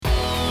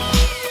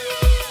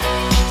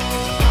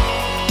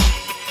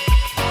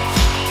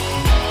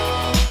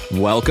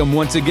Welcome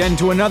once again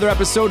to another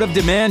episode of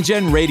Demand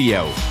Gen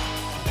Radio,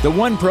 the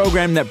one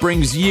program that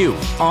brings you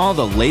all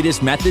the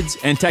latest methods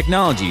and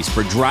technologies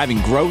for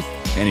driving growth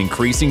and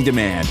increasing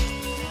demand.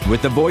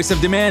 With the voice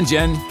of Demand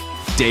Gen,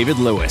 David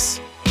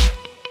Lewis.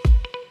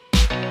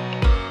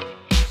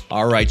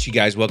 All right, you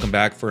guys, welcome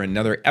back for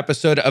another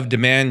episode of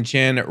Demand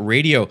Gen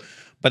Radio.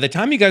 By the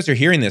time you guys are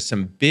hearing this,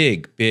 some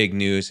big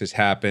news has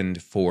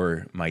happened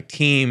for my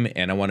team,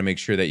 and I want to make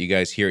sure that you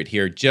guys hear it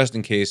here just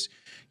in case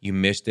you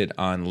missed it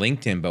on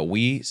LinkedIn. But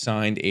we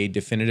signed a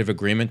definitive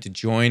agreement to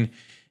join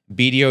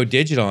BDO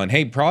Digital. And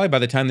hey, probably by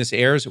the time this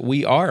airs,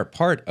 we are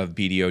part of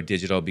BDO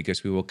Digital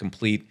because we will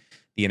complete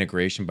the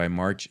integration by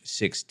March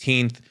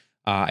 16th.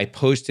 I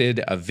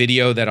posted a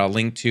video that I'll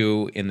link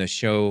to in the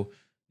show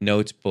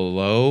notes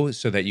below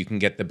so that you can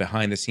get the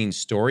behind the scenes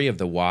story of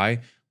the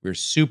why. We're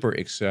super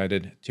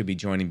excited to be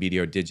joining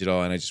BDO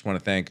Digital, and I just want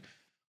to thank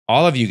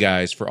all of you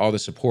guys for all the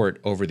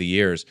support over the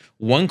years.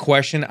 One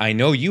question I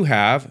know you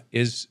have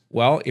is,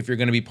 well, if you're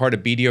going to be part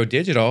of BDO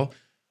Digital,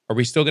 are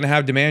we still going to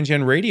have Demand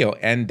Gen Radio?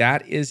 And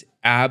that is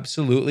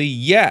absolutely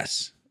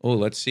yes. Oh,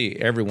 let's see.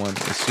 Everyone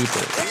is super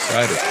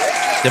excited.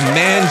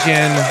 Demand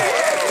Gen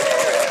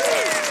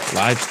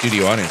live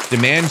studio audience.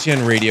 Demand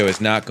Gen Radio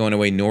is not going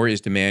away, nor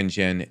is Demand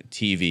Gen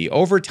TV.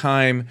 Over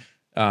time,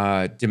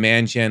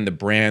 Demand Gen, the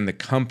brand, the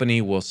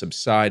company will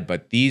subside,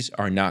 but these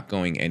are not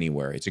going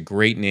anywhere. It's a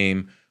great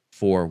name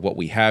for what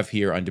we have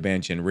here on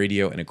Demand Gen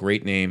Radio and a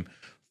great name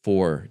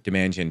for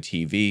Demand Gen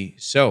TV.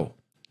 So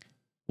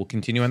we'll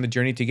continue on the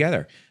journey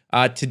together.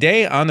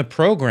 Today on the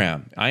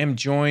program, I am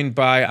joined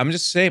by, I'm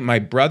just saying, my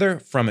brother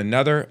from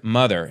another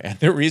mother. And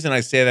the reason I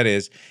say that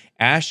is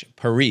Ash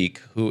Parikh,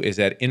 who is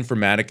at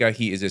Informatica.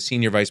 He is a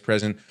senior vice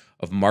president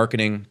of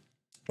marketing,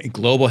 a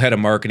global head of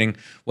marketing.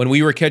 When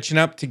we were catching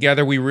up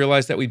together, we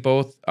realized that we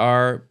both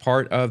are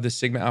part of the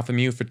Sigma Alpha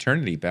Mu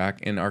fraternity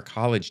back in our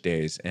college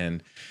days.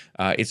 And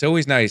it's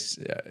always nice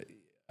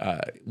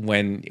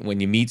when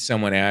you meet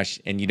someone, Ash,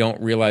 and you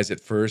don't realize at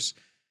first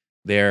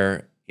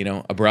they're,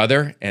 a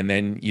brother, and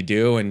then you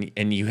do,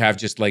 and you have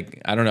just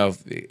like, I don't know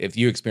if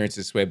you experience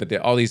this way, but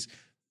all these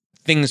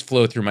things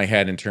flow through my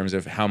head in terms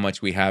of how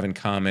much we have in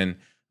common,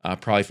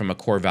 probably from a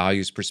core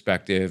values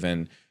perspective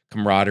and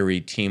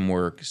camaraderie,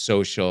 teamwork,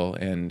 social,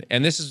 and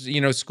this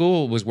is,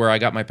 school was where I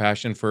got my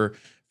passion for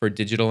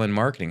digital and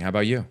marketing. How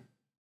about you?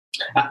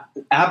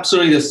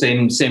 Absolutely the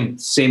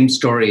same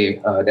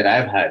story that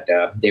I've had,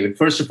 David.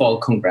 First of all,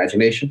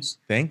 congratulations.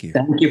 Thank you.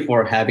 Thank you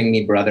for having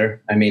me,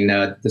 brother. I mean,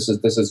 this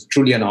is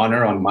truly an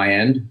honor on my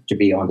end to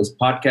be on this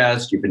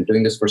podcast. You've been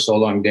doing this for so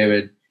long,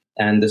 David,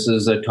 and this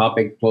is a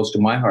topic close to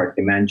my heart,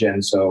 Demand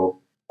Gen. So,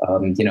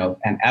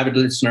 an avid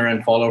listener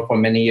and follower for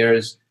many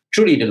years.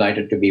 Truly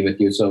delighted to be with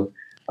you. So,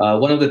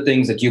 one of the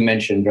things that you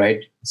mentioned,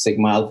 right,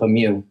 Sigma Alpha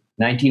Mu,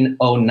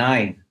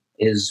 1909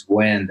 is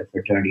when the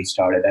fraternity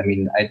started. I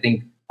mean, I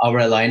think our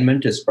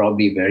alignment is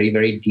probably very,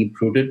 very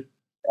deep-rooted,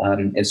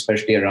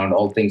 especially around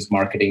all things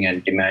marketing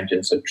and Demand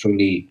Gen. So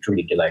truly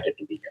delighted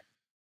to be here.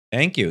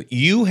 Thank you.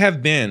 You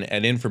have been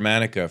at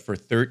Informatica for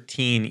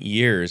 13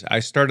 years. I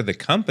started the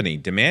company,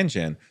 Demand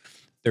Gen,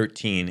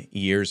 13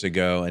 years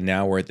ago, and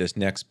now we're at this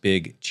next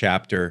big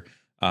chapter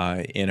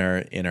in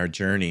our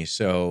journey.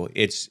 So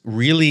it's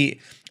really,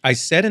 I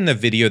said in the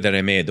video that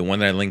I made, the one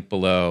that I linked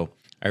below,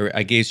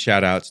 I gave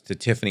shout-outs to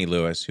Tiffany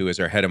Lewis, who is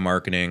our head of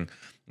marketing,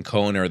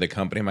 co-owner of the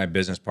company, my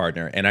business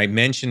partner. And I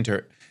mentioned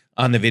her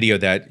on the video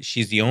that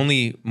she's the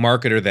only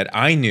marketer that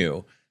I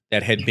knew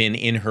that had been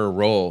in her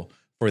role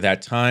for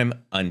that time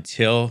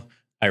until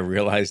I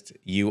realized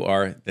you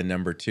are the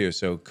number two.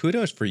 So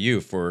kudos for you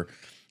for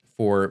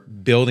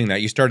building that.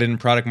 You started in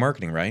product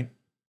marketing, right?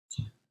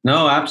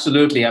 No,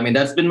 absolutely. I mean,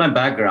 that's been my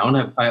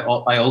background.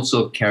 I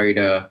also carried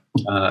a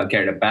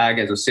bag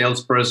as a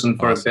salesperson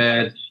for Awesome.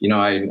 a bit.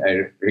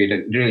 I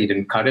really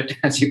didn't cut it,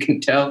 as you can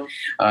tell.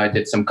 I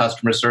did some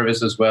customer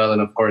service as well, and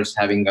of course,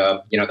 having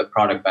the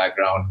product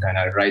background, kind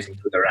of rising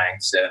through the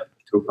ranks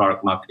through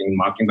product marketing.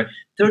 But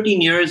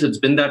 13 years, it's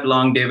been that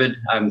long, David.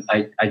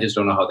 I just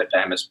don't know how the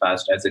time has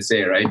passed, as they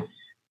say, right?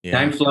 Yeah.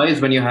 Time flies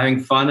when you're having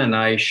fun, and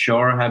I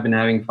sure have been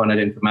having fun at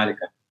Informatica.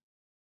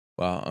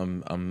 Well,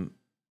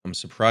 I'm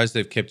surprised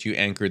they've kept you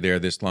anchored there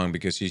this long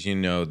because, as you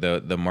know,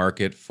 the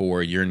market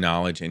for your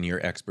knowledge and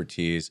your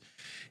expertise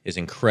is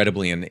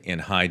incredibly in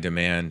high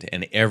demand.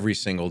 And every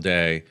single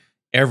day,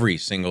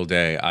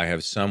 I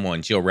have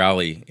someone, Jill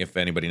Rowley, if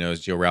anybody knows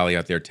Jill Rowley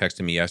out there,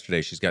 texted me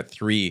yesterday. She's got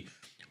 3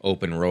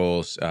 open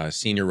roles,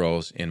 senior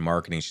roles in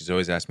marketing. She's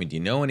always asked me, do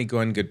you know any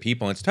good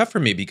people? And it's tough for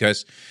me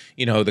because,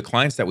 the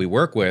clients that we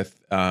work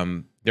with,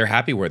 they're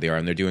happy where they are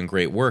and they're doing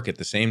great work. At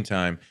the same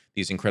time,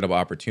 these incredible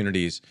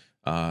opportunities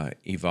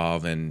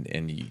evolve,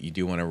 and you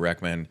do want to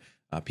recommend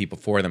people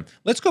for them.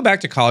 Let's go back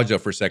to college though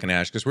for a second,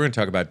 Ash, because we're going to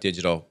talk about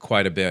digital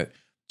quite a bit.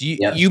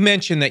 You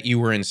mentioned that you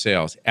were in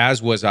sales,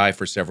 as was I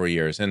for several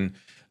years, and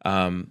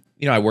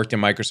I worked in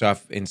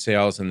Microsoft in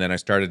sales, and then I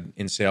started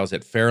in sales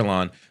at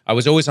Fairlawn. I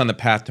was always on the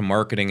path to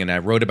marketing, and I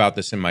wrote about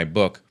this in my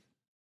book.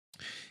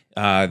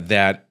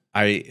 That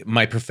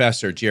my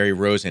professor Jerry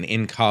Rosen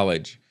in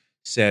college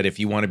said, if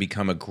you want to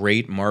become a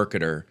great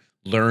marketer,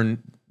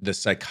 learn the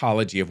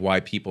psychology of why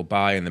people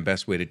buy, and the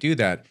best way to do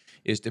that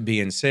is to be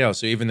in sales.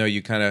 So even though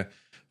you kind of,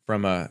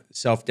 from a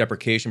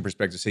self-deprecation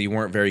perspective, say you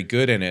weren't very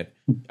good in it,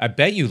 I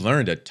bet you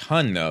learned a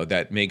ton though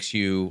that makes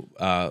you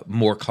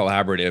more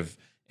collaborative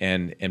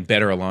and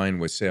better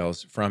aligned with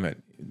sales from it.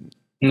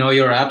 No,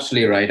 you're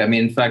absolutely right. I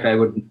mean, in fact, I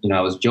would,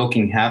 I was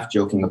half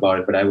joking about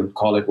it, but I would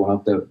call it one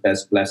of the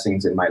best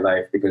blessings in my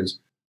life, because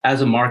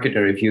as a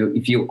marketer,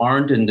 if you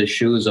aren't in the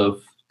shoes of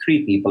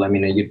three people, I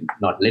mean, you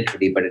not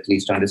literally, but at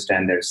least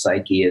understand their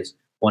psyche is,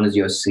 one is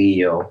your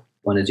CEO,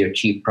 one is your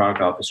chief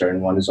product officer,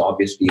 and one is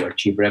obviously your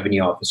chief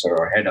revenue officer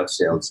or head of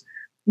sales.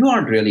 You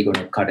aren't really going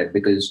to cut it,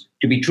 because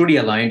to be truly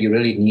aligned, you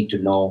really need to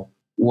know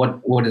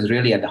what is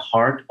really at the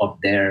heart of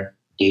their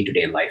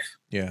day-to-day life.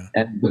 Yeah.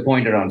 And the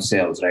point around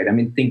sales, right? I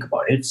mean, think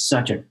about it. It's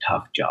such a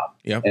tough job,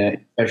 yep.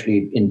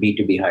 Especially in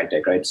B2B high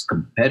tech, right? It's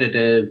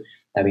competitive.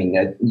 I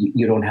mean,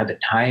 you don't have the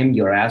time.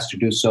 You're asked to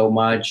do so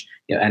much.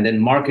 And then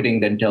marketing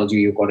then tells you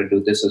you've got to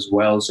do this as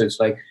well. So it's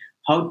like,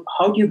 how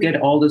do you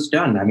get all this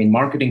done? I mean,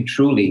 marketing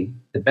truly,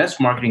 the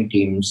best marketing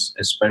teams,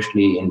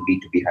 especially in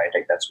B2B high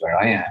tech, that's where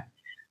I am.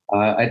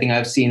 I think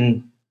I've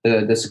seen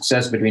the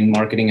success between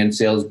marketing and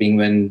sales being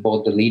when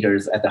both the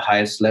leaders at the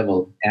highest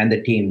level and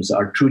the teams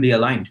are truly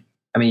aligned.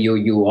 I mean,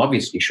 you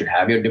obviously should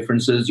have your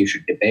differences, you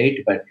should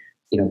debate, but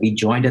be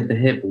joined at the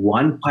hip.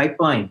 One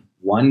pipeline,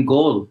 one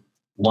goal,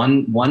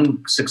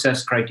 one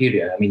success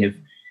criteria. I mean,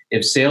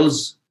 if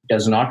sales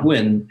does not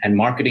win and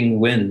marketing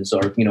wins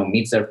or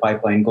meets their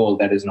pipeline goal,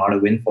 that is not a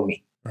win for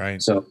me.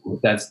 Right. So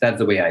that's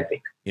the way I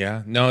think.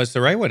 Yeah. No, it's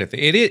the right way to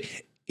think.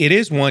 It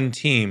is one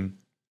team.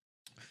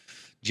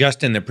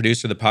 Justin, the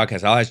producer of the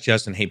podcast, I'll ask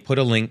Justin, hey, put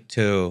a link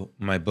to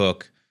my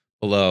book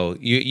below.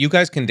 You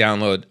guys can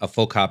download a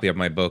full copy of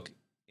my book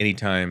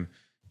anytime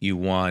you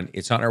want.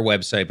 It's on our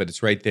website, but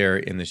it's right there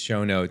in the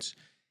show notes.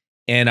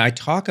 And I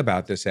talk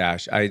about this,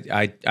 Ash.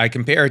 I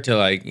compare it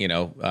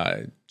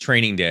to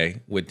Training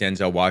Day with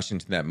Denzel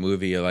Washington, that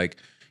movie. Like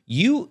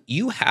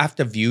you have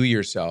to view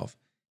yourself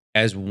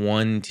as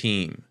one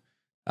team.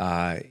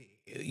 The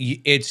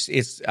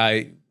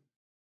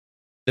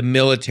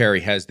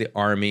military has the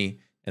Army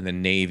and the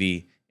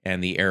Navy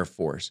and the Air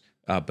Force,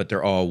 but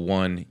they're all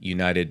one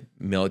united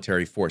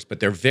military force. But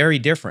they're very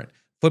different.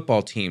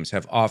 Football teams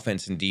have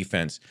offense and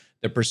defense.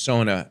 The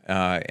persona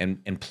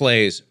and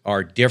plays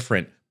are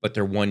different, but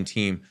they're one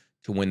team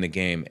to win the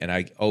game. And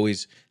I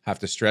always have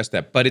to stress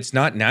that. But it's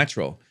not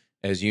natural,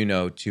 as you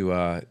know,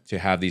 to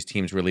have these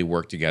teams really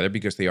work together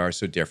because they are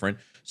so different.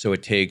 So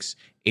it takes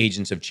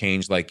agents of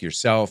change like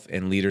yourself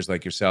and leaders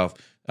like yourself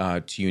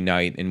to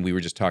unite. And we were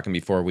just talking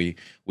before we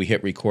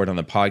hit record on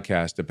the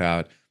podcast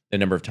about the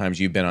number of times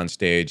you've been on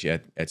stage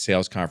at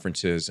sales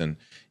conferences and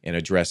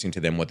addressing to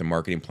them what the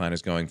marketing plan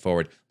is going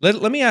forward.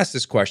 Let me ask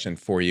this question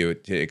for you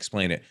to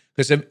explain it,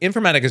 because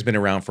Informatica has been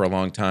around for a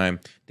long time.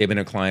 They've been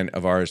a client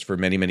of ours for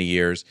many, many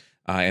years,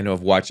 and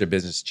have watched their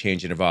business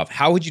change and evolve.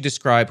 How would you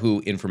describe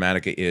who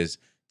Informatica is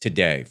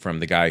today, from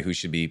the guy who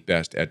should be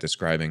best at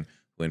describing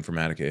who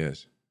Informatica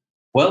is?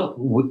 Well,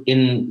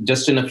 in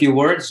a few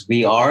words,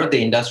 we are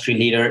the industry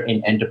leader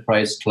in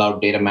enterprise cloud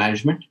data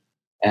management.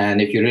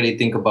 And if you really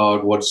think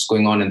about what's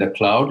going on in the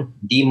cloud,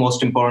 the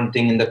most important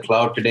thing in the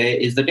cloud today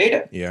is the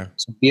data. Yeah.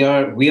 So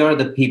we are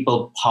the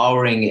people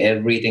powering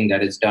everything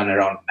that is done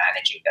around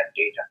managing that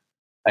data.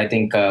 I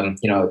think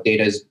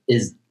data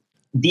is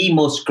the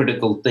most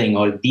critical thing,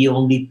 or the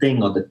only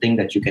thing, or the thing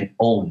that you can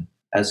own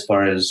as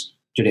far as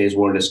today's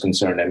world is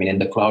concerned. I mean, in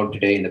the cloud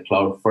today, in the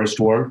cloud first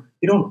world,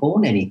 you don't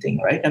own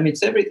anything, right? I mean,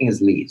 everything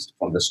is leased,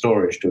 from the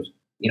storage to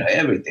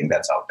everything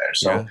that's out there.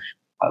 So. Yeah.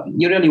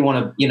 You really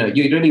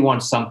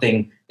want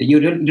something that you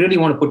really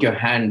want to put your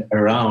hand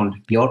around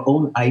your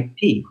own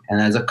IP.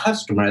 And as a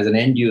customer, as an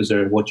end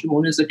user, what you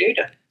own is the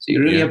data. So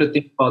you really have to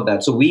think about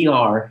that. So we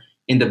are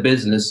in the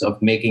business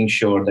of making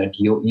sure that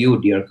you,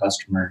 dear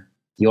customer,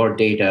 your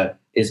data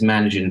is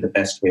managed in the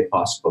best way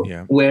possible,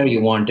 where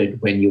you want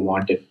it, when you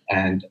want it,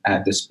 and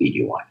at the speed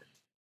you want it.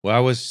 Well, I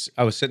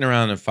was sitting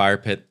around in a fire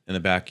pit in the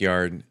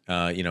backyard,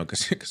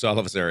 because all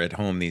of us are at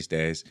home these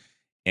days.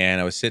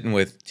 And I was sitting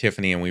with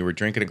Tiffany, and we were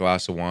drinking a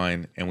glass of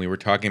wine, and we were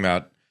talking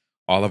about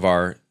all of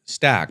our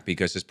stack,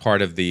 because as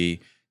part of the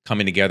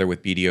coming together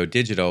with BDO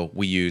Digital,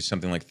 we use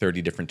something like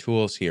 30 different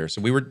tools here.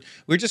 So we were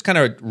just kind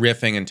of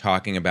riffing and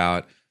talking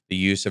about the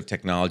use of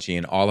technology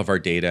and all of our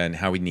data and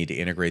how we need to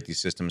integrate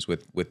these systems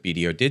with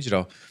BDO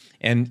Digital.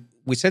 And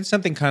we said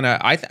something kind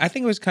of, I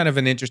think it was kind of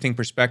an interesting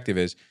perspective,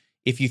 is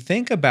if you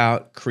think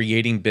about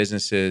creating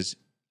businesses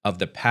of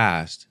the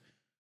past,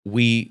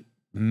 we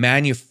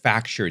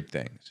manufactured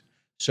things.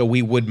 So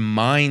we would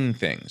mine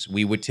things.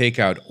 We would take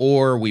out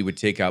ore, we would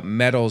take out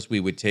metals,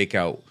 we would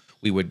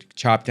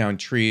chop down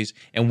trees,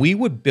 and we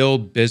would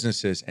build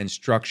businesses and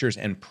structures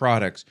and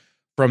products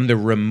from the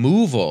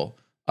removal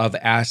of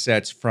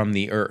assets from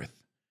the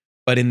earth.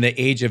 But in the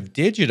age of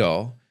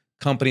digital,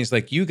 companies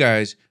like you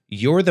guys,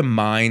 you're the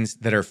mines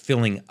that are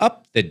filling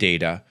up the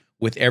data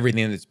with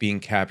everything that's being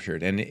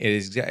captured. And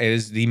it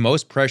is the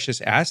most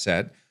precious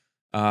asset.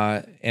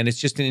 And it's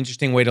just an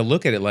interesting way to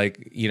look at it.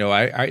 Like,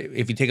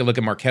 if you take a look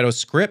at Marketo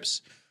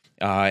Scripts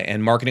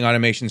and marketing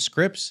automation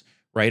scripts,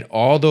 right?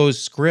 All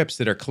those scripts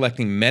that are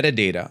collecting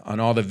metadata on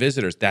all the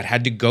visitors that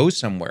had to go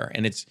somewhere.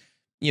 And it's,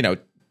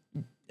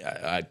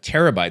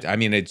 terabytes. I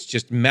mean, it's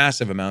just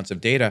massive amounts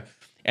of data.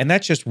 And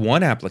that's just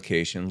one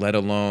application, let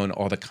alone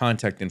all the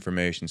contact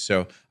information.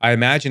 So I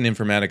imagine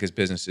Informatica's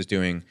business is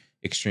doing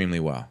extremely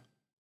well.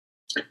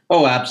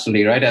 Oh,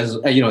 absolutely, right. As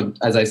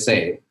as I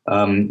say,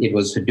 it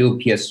was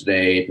Hadoop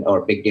yesterday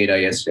or big data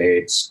yesterday.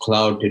 It's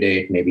cloud today.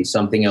 It may be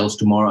something else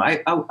tomorrow.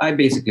 I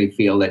basically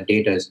feel that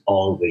data is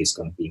always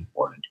going to be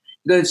important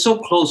because it's so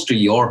close to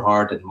your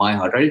heart and my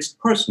heart, right? It's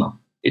personal.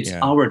 It's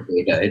our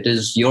data. It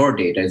is your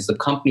data. It's the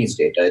company's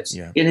data. It's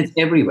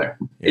everywhere.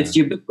 Yeah. It's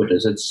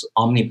ubiquitous. It's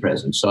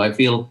omnipresent. So I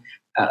feel,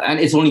 and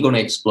it's only going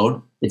to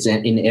explode. It's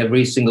in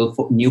every single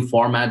new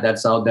format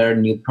that's out there,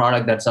 new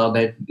product that's out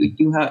there.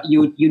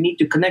 You need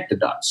to connect the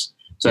dots.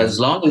 So as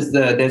long as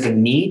there's a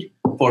need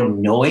for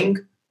knowing,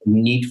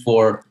 need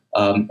for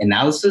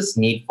analysis,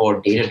 need for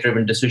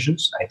data-driven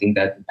decisions, I think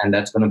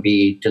that's going to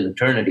be till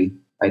eternity.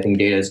 I think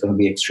data is going to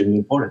be extremely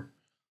important.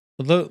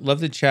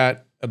 Love to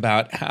chat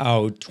about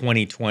how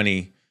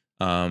 2020,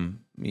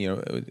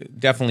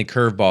 definitely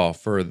curveball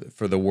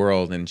for the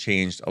world and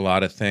changed a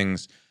lot of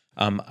things.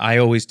 I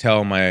always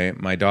tell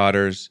my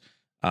daughters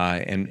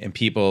and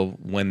people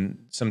when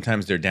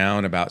sometimes they're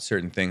down about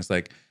certain things,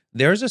 like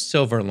there's a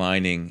silver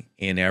lining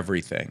in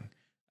everything.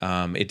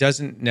 It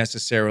doesn't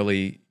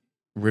necessarily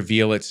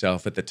reveal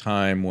itself at the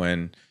time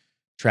when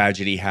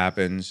tragedy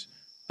happens.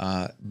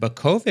 But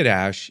COVID,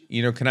 Ash,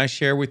 can I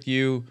share with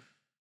you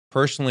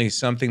personally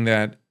something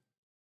that,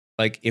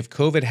 like, if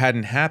COVID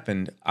hadn't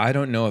happened, I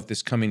don't know if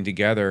this coming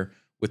together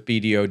with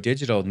BDO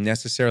Digital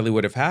necessarily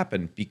would have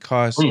happened,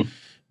 because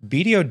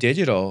BDO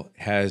Digital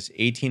has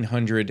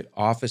 1,800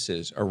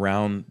 offices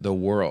around the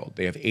world.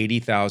 They have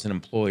 80,000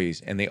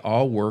 employees, and they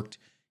all worked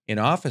in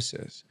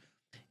offices.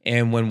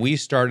 And when we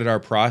started our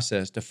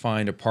process to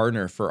find a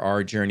partner for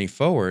our journey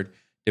forward,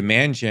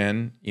 Demand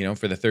Gen,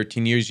 for the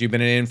 13 years you've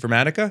been in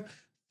Informatica,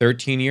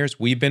 13 years,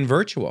 we've been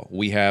virtual.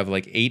 We have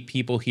like 8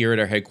 people here at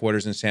our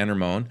headquarters in San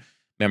Ramon,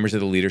 members of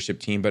the leadership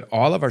team, but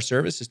all of our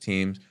services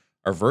teams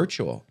are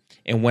virtual.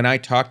 And when I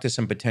talked to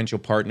some potential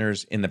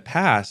partners in the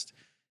past,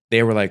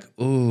 they were like,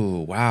 "Ooh,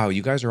 wow,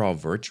 you guys are all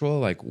virtual?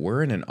 Like,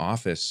 we're in an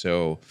office,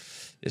 so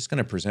it's going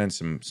to present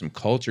some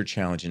culture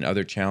challenge and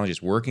other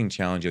challenges, working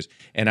challenges."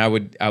 And I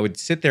would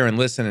sit there and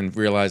listen and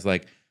realize,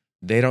 like,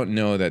 they don't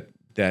know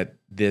that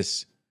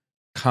this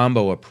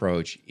combo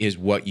approach is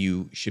what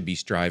you should be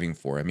striving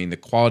for. I mean, the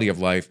quality of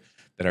life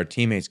that our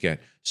teammates get.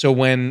 So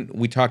when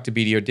we talked to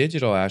BDO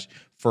Digital, Ash,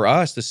 for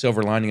us, the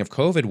silver lining of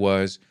COVID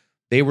was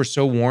they were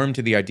so warm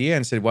to the idea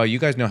and said, "Well, you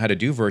guys know how to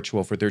do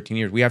virtual for 13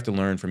 years. We have to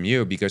learn from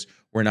you because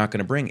we're not going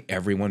to bring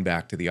everyone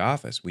back to the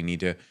office. We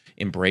need to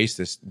embrace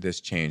this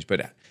change."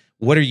 But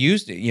what are you,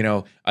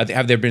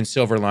 have there been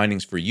silver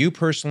linings for you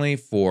personally,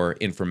 for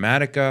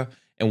Informatica?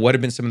 And what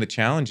have been some of the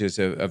challenges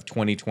of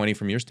 2020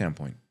 from your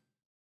standpoint?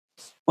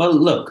 Well,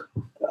 look,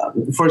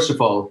 first of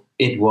all,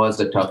 it was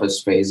the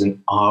toughest phase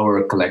in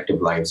our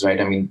collective lives, right?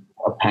 I mean,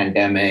 a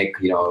pandemic,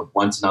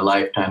 once in a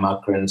lifetime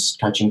occurrence,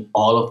 touching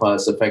all of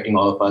us, affecting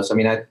all of us. I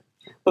mean,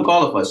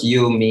 all of us,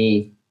 you,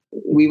 me,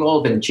 we've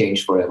all been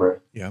changed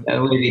forever. Yeah.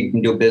 The way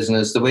we do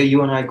business, the way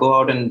you and I go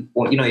out and,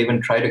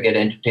 even try to get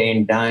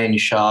entertained, dine,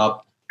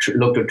 shop,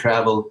 look to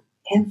travel,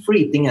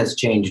 everything has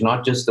changed,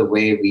 not just the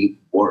way we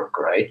work,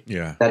 right?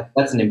 Yeah.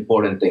 That's an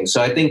important thing.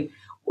 So I think,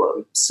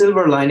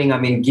 silver lining, I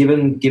mean,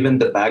 given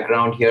the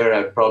background here,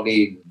 I'd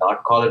probably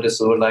not call it a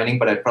silver lining,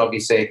 but I'd probably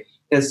say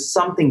there's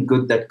something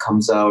good that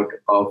comes out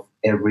of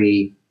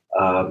every,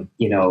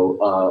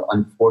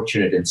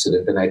 unfortunate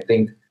incident. And I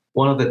think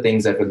one of the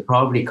things that will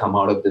probably come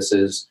out of this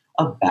is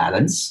a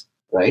balance,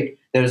 right?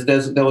 There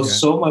was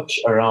so much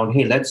around,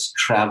 hey, let's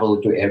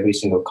travel to every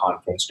single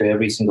conference, to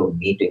every single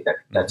meeting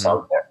that's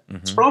out there.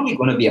 Mm-hmm. It's probably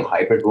going to be a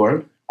hybrid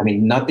world. I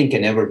mean, nothing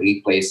can ever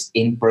replace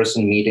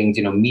in-person meetings.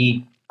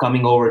 Me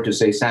coming over to,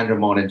 say, San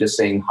Ramon and just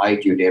saying hi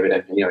to you, David,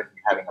 and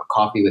having a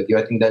coffee with you.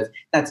 I think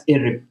that's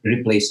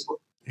irreplaceable.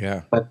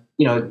 Yeah. But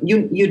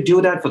you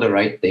do that for the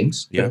right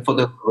things. Yeah. For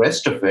the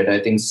rest of it, I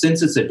think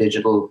since it's a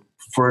digital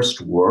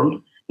first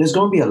world, there's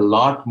going to be a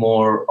lot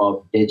more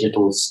of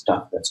digital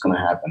stuff that's going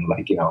to happen,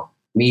 like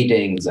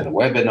meetings and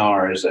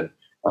webinars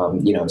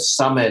and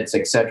summits,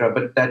 etc.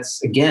 But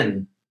that's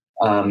again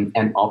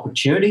an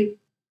opportunity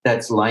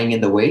that's lying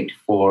in the wait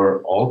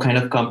for all kind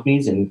of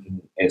companies,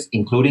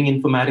 including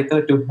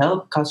Informatica, to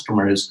help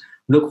customers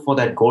look for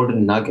that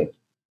golden nugget,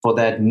 for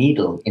that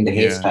needle in the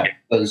haystack,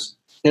 because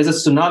there's a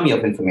tsunami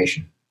of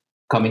information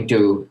coming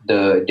to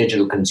the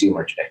digital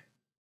consumer today.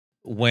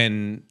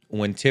 When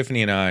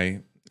Tiffany and I,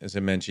 as I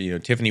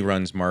mentioned, Tiffany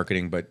runs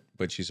marketing, but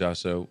she's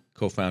also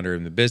co-founder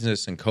in the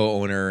business and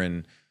co-owner.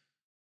 And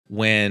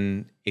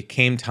when it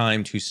came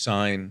time to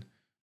sign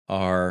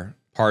our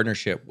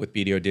partnership with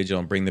BDO Digital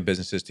and bring the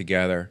businesses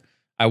together,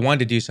 I wanted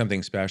to do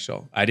something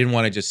special. I didn't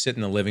want to just sit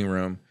in the living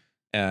room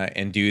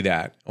and do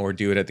that, or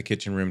do it at the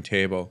kitchen room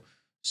table.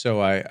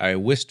 So I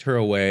whisked her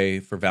away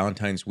for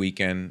Valentine's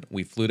weekend.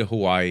 We flew to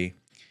Hawaii,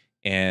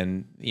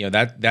 And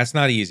that's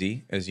not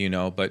easy, as you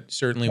know, but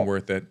certainly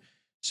worth it,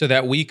 so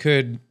that we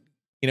could,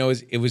 it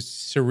was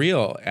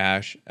surreal,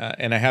 Ash,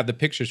 and I have the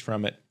pictures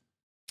from it.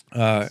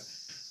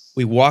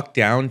 We walked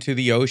down to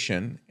the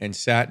ocean and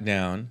sat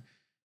down.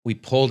 We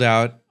pulled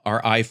out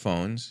our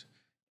iPhones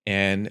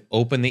and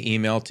opened the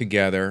email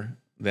together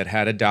that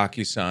had a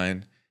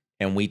DocuSign,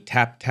 and we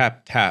tap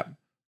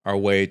our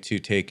way to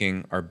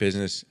taking our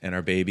business and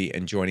our baby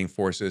and joining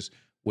forces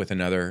with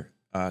another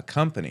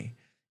company.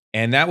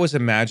 And that was a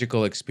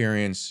magical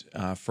experience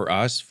for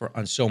us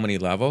on so many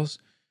levels.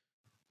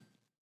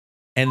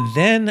 And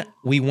then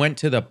we went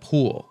to the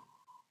pool,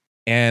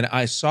 and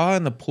I saw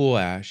in the pool,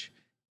 Ash,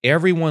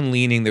 everyone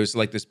leaning. There was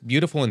like this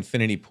beautiful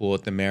infinity pool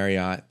at the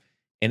Marriott,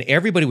 and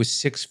everybody was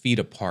 6 feet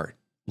apart,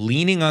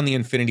 leaning on the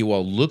infinity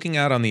wall, looking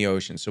out on the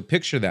ocean. So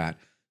picture that.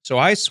 So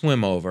I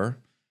swim over,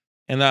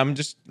 and I'm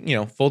just,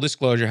 full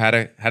disclosure,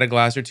 had a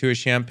glass or two of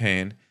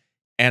champagne,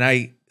 and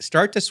I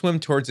start to swim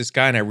towards this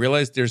guy, and I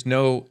realized there's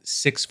no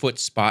 6 foot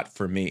spot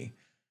for me.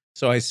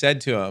 So I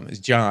said to him, "It's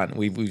John.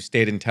 We've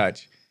stayed in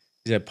touch.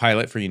 He's a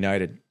pilot for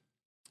United."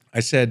 I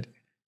said,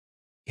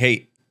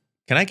 "Hey,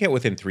 can I get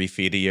within 3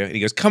 feet of you?" And he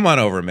goes, "Come on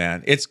over,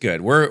 man. It's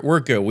good. We're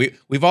good.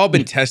 We've all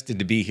been tested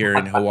to be here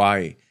in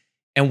Hawaii."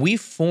 And we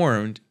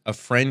formed a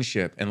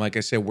friendship. And like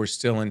I said, we're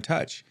still in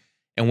touch.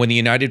 And when the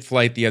United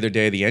flight the other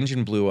day, the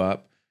engine blew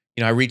up,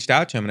 I reached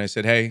out to him and I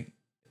said, "Hey,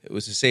 it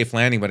was a safe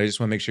landing, but I just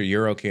want to make sure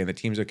you're okay and the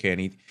team's okay." And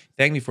he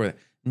thanked me for that.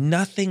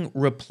 Nothing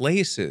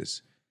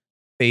replaces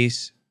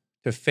face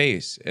to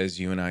face, as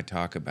you and I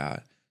talk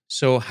about.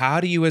 So how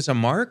do you, as a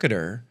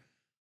marketer,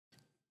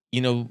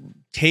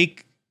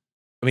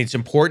 it's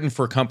important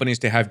for companies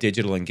to have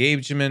digital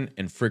engagement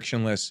and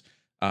frictionless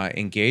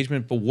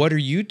engagement, but what are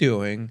you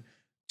doing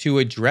to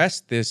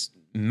address this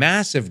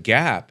massive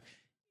gap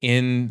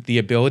in the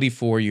ability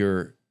for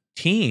your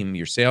team,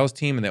 your sales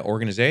team, and the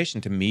organization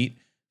to meet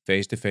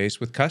face-to-face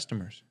with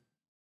customers?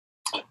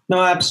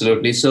 No,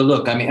 absolutely. So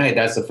look,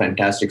 that's a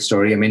fantastic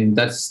story.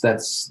 That's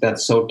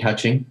so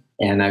touching.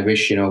 And I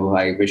wish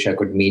I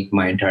could meet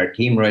my entire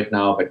team right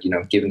now, but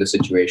given the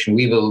situation,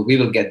 we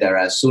will get there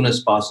as soon as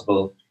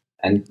possible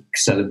and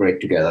celebrate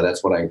together.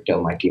 That's what I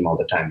tell my team all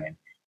the time.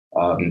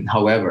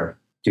 However,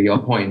 to your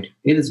point,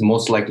 it is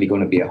most likely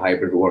going to be a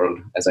hybrid world,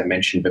 as I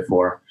mentioned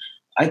before.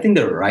 I think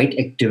the right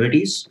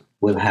activities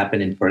will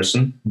happen in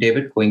person,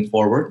 David, going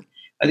forward.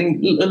 I think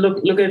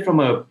look at it from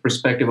a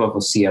perspective of a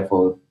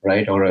CFO,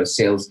 right, or a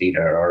sales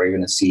leader, or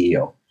even a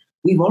CEO.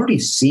 We've already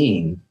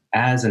seen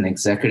as an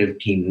executive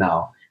team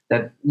now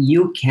that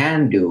you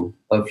can do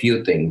a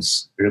few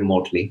things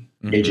remotely,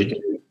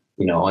 digitally,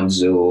 on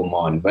Zoom,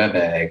 on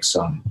WebEx,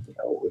 on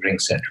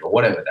RingCentral,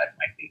 whatever that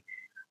might be.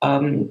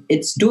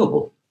 It's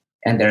doable.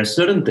 And there are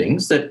certain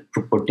things that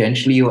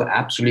potentially you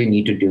absolutely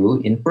need to do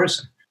in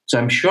person. So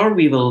I'm sure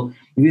we will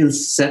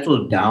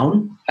settle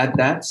down at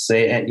that,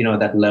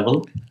 that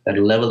level. That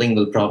leveling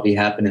will probably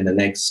happen in the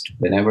next,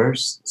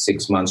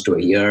 6 months to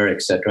a year,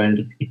 etc.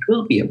 And it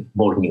will be a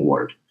whole new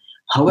world.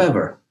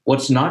 However,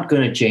 what's not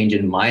going to change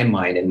in my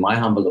mind, in my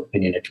humble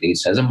opinion, at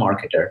least as a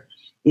marketer,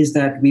 is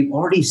that we've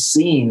already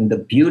seen the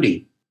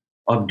beauty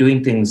of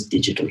doing things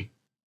digitally,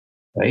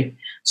 right?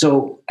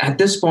 So at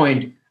this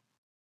point,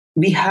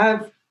 we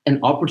have an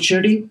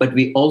opportunity, but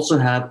we also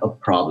have a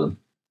problem.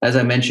 As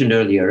I mentioned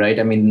earlier,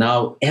 right?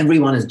 Now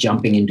everyone is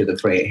jumping into the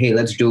fray. Hey,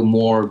 let's do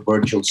more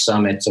virtual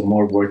summits or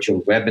more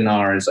virtual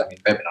webinars.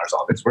 Webinars are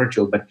always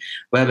virtual, but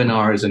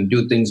webinars, and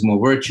do things more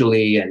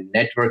virtually, and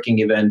networking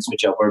events,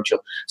 which are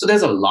virtual. So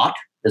there's a lot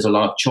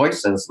of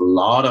choice. There's a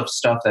lot of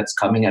stuff that's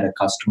coming at a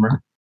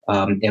customer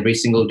every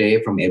single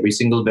day from every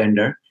single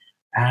vendor.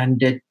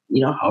 And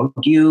how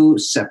do you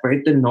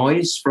separate the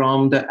noise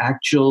from the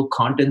actual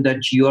content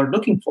that you are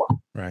looking for?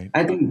 Right.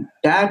 I think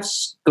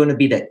that's going to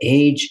be the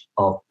age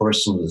of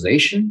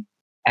personalization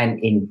and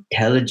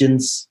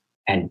intelligence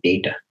and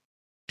data.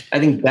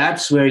 I think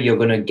that's where you're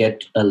going to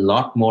get a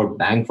lot more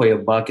bang for your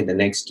buck in the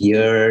next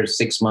year,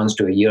 6 months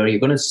to a year. You're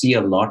going to see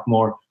a lot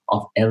more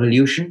of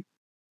evolution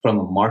from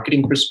a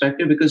marketing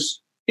perspective,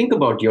 because think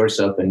about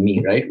yourself and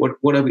me, right?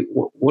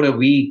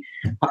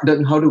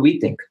 How do we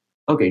think?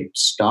 Okay,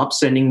 stop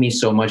sending me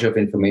so much of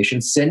information.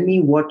 Send me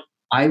what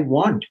I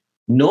want.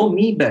 Know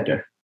me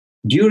better.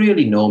 Do you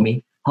really know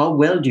me? How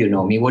well do you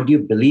know me? What do you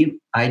believe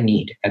I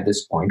need at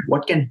this point?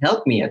 What can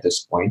help me at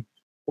this point?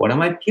 What are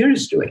my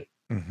peers doing?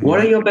 What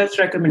are your best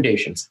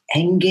recommendations?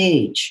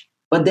 Engage,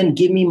 but then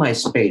give me my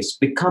space.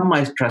 Become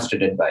my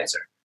trusted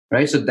advisor,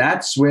 right? So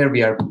that's where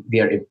we are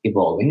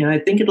evolving. And I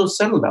think it'll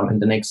settle down in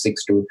the next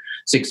 6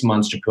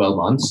 months to 12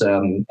 months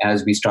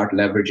as we start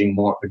leveraging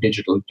more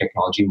digital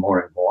technology more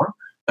and more.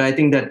 But I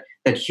think that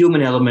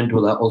human element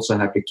will also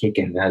have to kick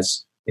in,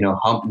 as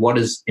what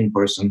is in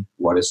person,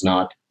 what is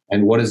not,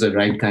 and what is the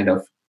right kind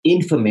of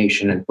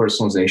information and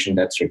personalization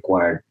that's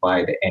required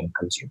by the end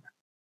consumer.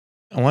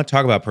 I want to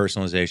talk about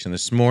personalization.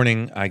 This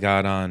morning, I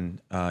got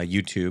on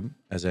YouTube,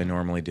 as I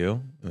normally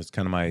do. It's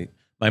kind of my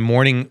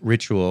morning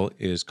ritual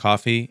is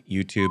coffee,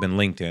 YouTube, and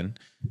LinkedIn.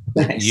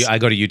 Nice. I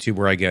go to YouTube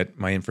where I get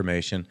my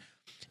information.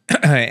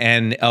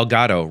 and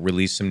Elgato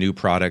released some new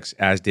products,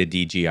 as did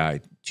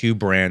DJI. Two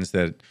brands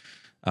that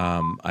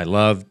I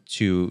love.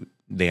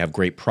 They have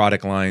great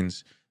product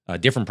lines,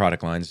 different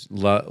product lines.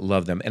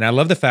 Love them, and I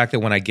love the fact that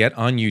when I get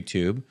on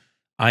YouTube,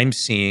 I'm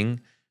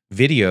seeing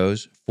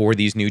videos for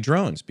these new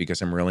drones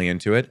because I'm really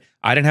into it.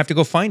 I didn't have to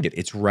go find it;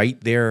 it's right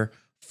there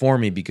for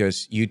me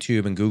because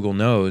YouTube and Google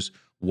knows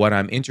what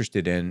I'm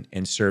interested in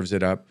and serves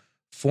it up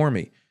for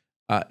me.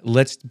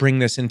 Let's bring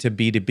this into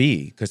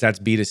B2B because that's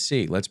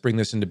B2C. Let's bring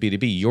this into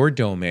B2B. Your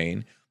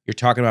domain, you're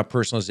talking about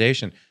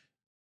personalization.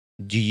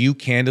 Do you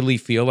candidly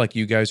feel like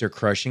you guys are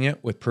crushing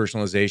it with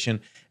personalization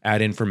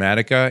at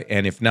Informatica?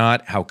 And if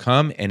not, how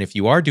come? And if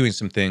you are doing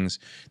some things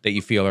that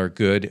you feel are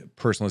good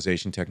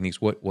personalization techniques,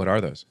 what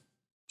are those?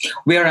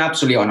 We are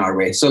absolutely on our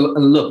way. So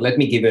look, let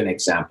me give you an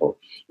example.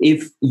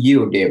 If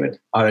you, David,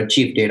 are a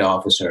chief data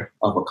officer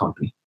of a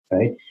company,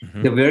 right?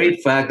 Mm-hmm. The very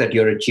fact that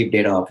you're a chief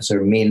data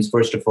officer means,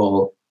 first of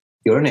all,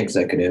 you're an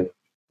executive.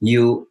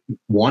 You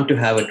want to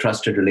have a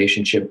trusted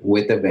relationship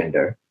with a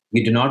vendor.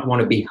 You do not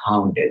want to be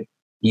hounded.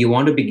 You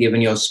want to be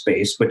given your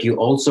space, but you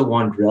also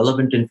want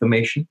relevant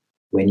information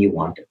when you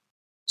want it.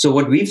 So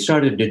what we've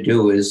started to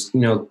do is,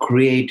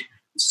 create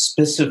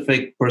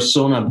specific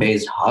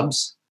persona-based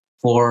hubs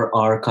for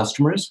our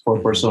customers, for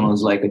personas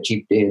like a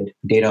chief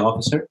data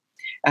officer,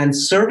 and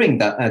serving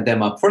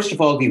them up. First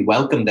of all, we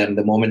welcome them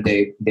the moment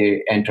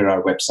they enter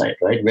our website,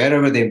 right?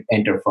 Wherever they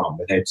enter from,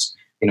 whether it's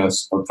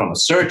from a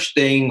search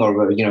thing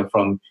or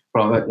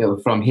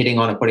from hitting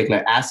on a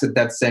particular asset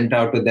that's sent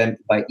out to them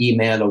by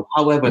email or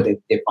however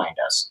they find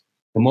us.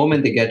 The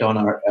moment they get on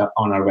our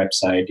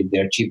website, if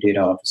they're chief data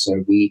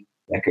officer, we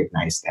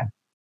recognize them.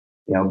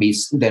 We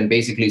then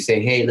basically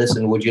say, hey,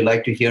 listen, would you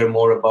like to hear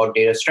more about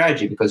data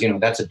strategy? Because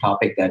that's a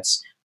topic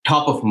that's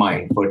top of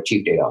mind for a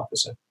chief data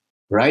officer.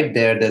 Right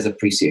there's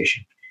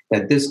appreciation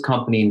that this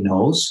company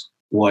knows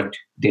what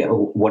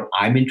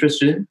I'm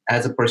interested in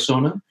as a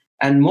persona.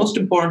 And most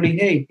importantly,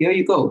 hey, here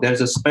you go.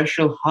 There's a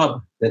special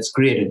hub that's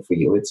created for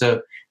you. It's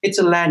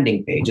a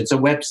landing page. It's a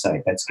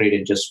website that's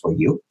created just for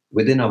you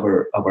within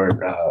our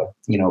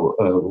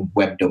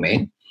web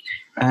domain.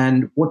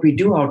 And what we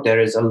do out there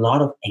is a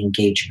lot of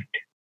engagement.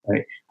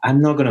 Right?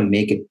 I'm not going to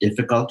make it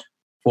difficult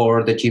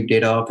for the chief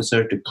data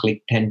officer to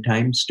click 10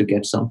 times to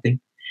get something.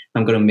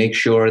 I'm going to make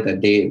sure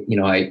that they,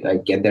 I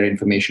get their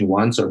information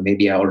once, or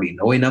maybe I already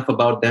know enough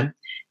about them,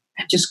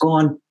 and just go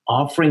on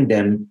offering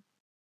them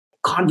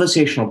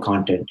conversational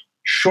content,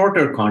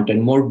 shorter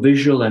content, more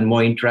visual and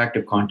more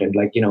interactive content,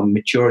 like,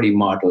 maturity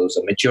models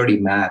or maturity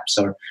maps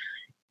or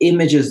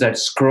images that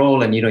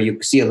scroll and, you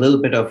see a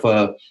little bit of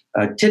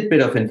a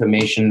tidbit of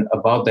information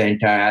about the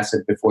entire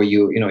asset before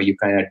you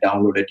kind of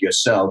download it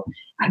yourself.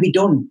 And we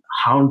don't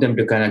hound them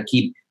to kind of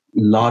keep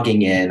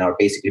logging in or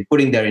basically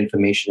putting their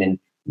information in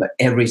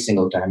every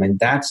single time. And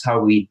that's how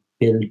we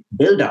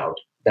build out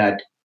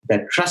that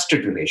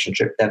trusted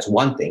relationship. That's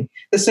one thing.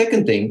 The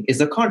second thing is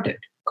the content.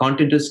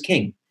 Content is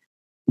king.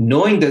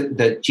 Knowing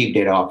the chief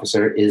data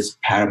officer is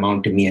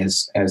paramount to me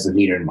as a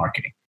leader in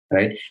marketing,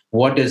 right?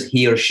 What does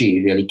he or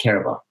she really care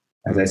about?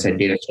 As I said,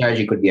 data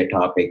strategy could be a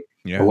topic.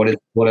 Yeah. What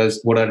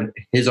are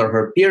his or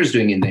her peers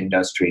doing in the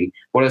industry?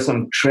 What are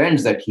some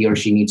trends that he or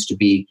she needs to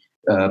be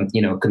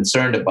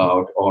concerned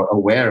about or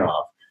aware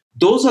of?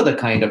 Those are the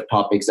kind of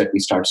topics that we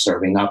start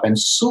serving up, and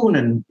soon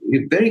and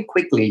very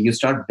quickly you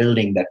start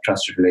building that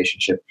trusted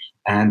relationship,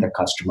 and the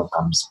customer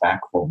comes back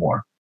for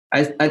more.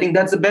 I think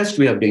that's the best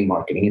way of doing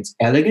marketing. It's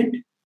elegant,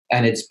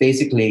 and it's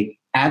basically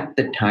at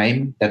the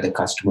time that the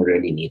customer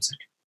really needs it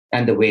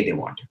and the way they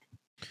want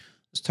it.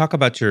 Let's talk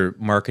about your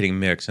marketing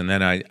mix, and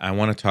then I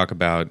want to talk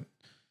about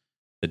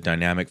the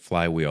dynamic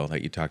flywheel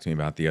that you talked to me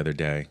about the other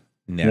day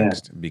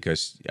next,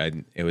 because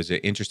it was an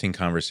interesting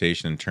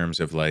conversation in terms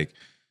of like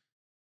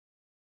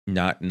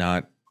not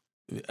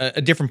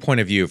a different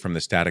point of view from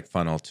the static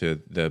funnel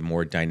to the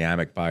more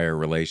dynamic buyer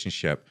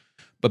relationship.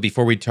 But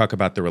before we talk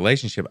about the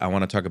relationship, I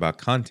want to talk about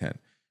content,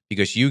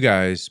 because you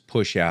guys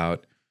push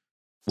out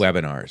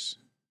webinars,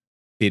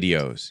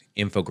 videos,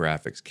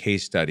 infographics,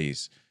 case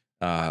studies,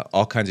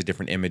 all kinds of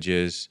different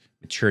images,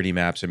 maturity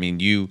maps. I mean,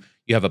 you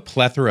have a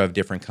plethora of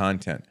different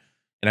content.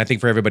 And I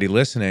think for everybody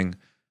listening,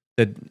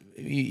 that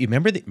you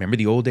remember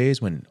the old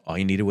days when all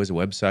you needed was a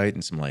website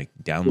and some like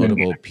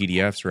downloadable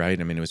PDFs, right?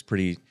 I mean, it was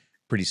pretty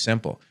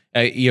simple.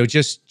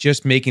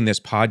 Just making this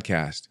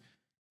podcast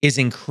is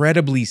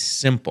incredibly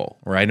simple,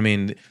 right? I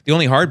mean, the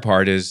only hard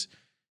part is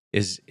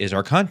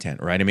our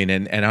content, right? I mean,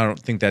 and I don't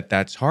think that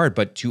that's hard,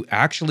 but to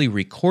actually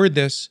record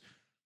this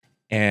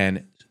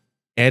and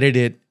edit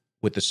it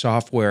with the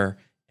software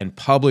and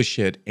publish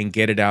it and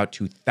get it out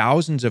to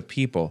thousands of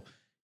people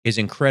is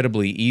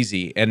incredibly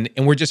easy. And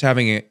we're just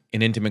having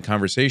an intimate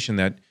conversation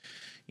that,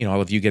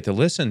 all of you get to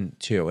listen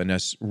to and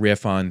us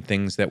riff on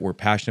things that we're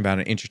passionate about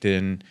and interested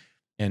in,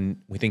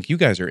 and we think you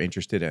guys are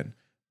interested in.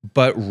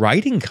 But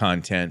writing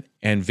content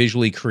and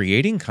visually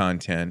creating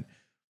content,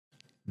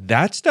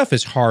 that stuff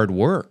is hard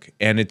work,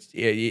 and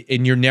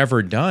you're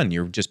never done.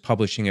 You're just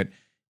publishing it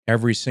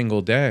every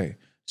single day.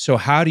 So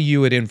how do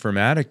you at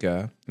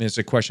Informatica, and it's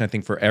a question I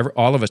think for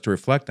all of us to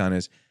reflect on,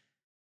 is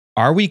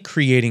Are we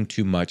creating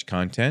too much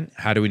content?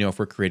 How do we know if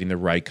we're creating the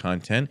right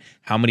content?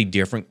 How many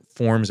different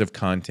forms of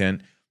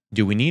content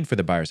do we need for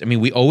the buyers? I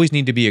mean, we always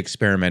need to be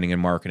experimenting in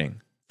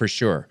marketing, for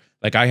sure.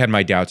 Like I had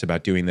my doubts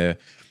about doing the,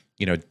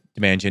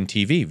 Demand Gen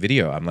TV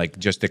video. I'm like,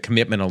 just the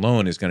commitment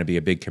alone is going to be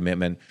a big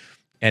commitment.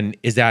 And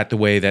is that the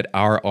way that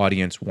our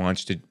audience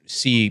wants to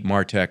see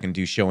MarTech and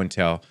do show and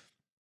tell?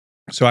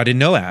 So I didn't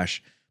know,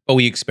 Ash, but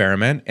we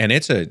experiment, and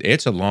it's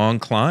a long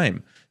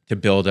climb to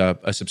build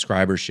up a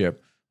subscribership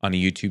on a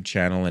YouTube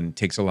channel, and it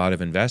takes a lot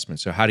of investment.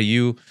 So how do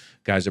you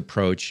guys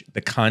approach the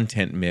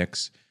content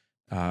mix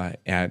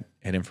at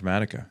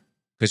Informatica?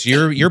 Because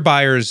your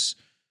buyers,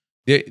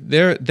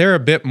 they're a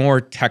bit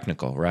more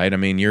technical, right? I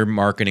mean, you're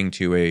marketing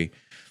to a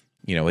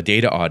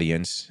data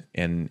audience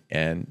and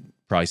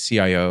probably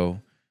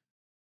CIO.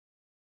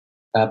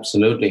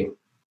 Absolutely.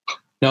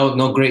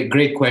 No,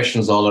 great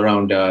questions all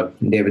around,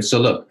 David. So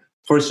look,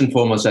 first and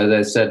foremost, as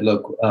I said,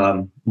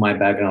 my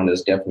background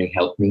has definitely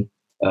helped me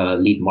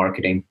lead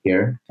marketing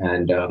here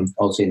and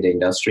also in the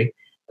industry,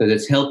 because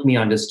it's helped me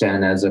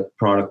understand as a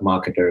product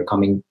marketer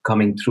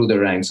coming through the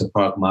ranks of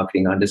product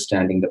marketing,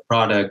 understanding the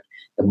product,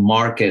 the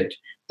market,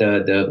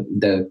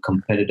 the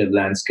competitive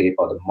landscape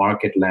or the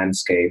market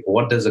landscape.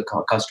 What does a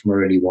customer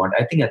really want?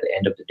 I think at the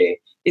end of the day,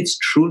 it's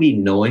truly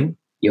knowing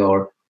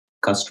your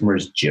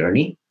customer's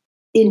journey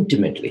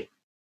intimately.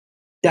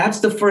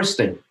 That's the first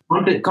thing.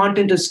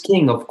 Content is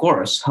king, of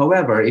course.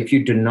 However, if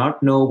you do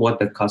not know what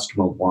the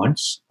customer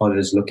wants or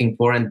is looking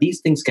for, and these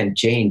things can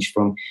change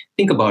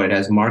think about it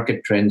as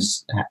market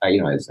trends,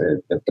 as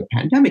the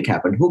pandemic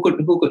happened. Who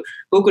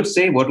could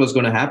say what was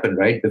going to happen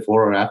right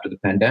before or after the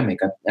pandemic?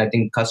 I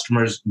think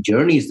customers'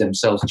 journeys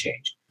themselves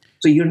change.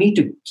 So you need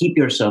to keep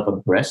yourself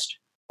abreast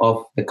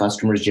of the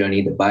customer's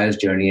journey, the buyer's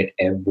journey at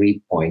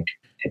every point,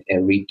 at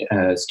every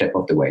step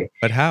of the way.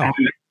 But how?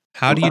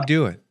 How do you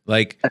do it?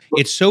 Like,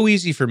 it's so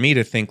easy for me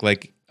to think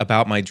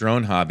about my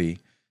drone hobby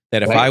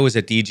that if I was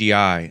at DJI,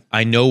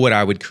 I know what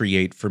I would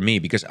create for me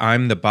because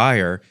I'm the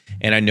buyer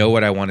and I know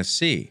what I want to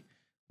see.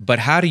 But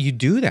how do you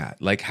do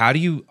that? Like, how do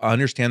you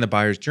understand the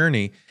buyer's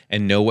journey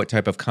and know what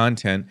type of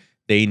content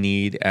they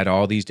need at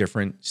all these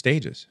different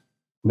stages?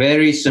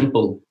 Very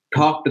simple.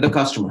 Talk to the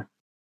customer.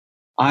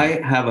 I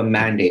have a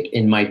mandate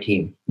in my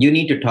team. You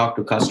need to talk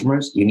to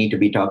customers. You need to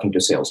be talking to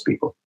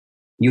salespeople.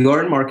 You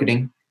are in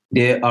marketing.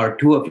 They are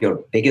two of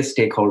your biggest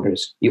stakeholders.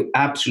 You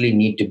absolutely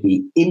need to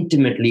be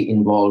intimately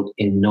involved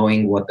in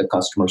knowing what the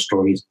customer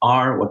stories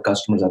are, what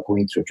customers are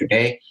going through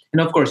today.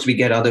 And of course, we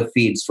get other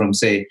feeds from,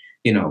 say,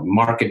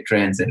 market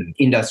trends and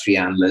industry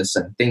analysts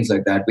and things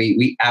like that.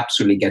 We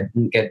absolutely get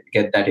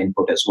that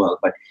input as well.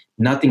 But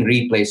nothing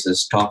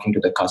replaces talking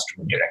to the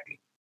customer directly.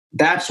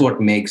 That's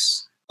what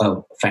makes a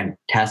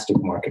fantastic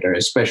marketer,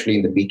 especially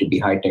in the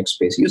B2B high-tech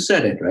space. You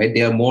said it, right?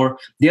 They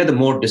are the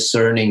more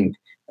discerning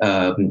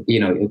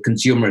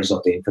consumers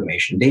of the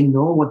information. They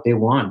know what they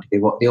want.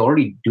 They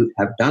already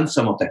have done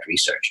some of that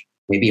research,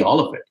 maybe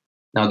all of it.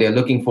 Now they're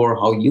looking for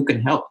how you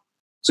can help.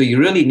 So you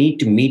really need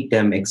to meet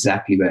them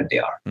exactly where they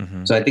are.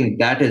 Mm-hmm. So I think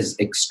that is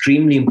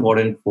extremely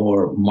important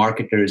for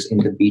marketers in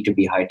the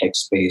B2B high-tech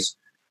space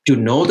to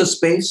know the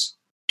space,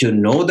 to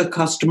know the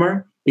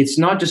customer. It's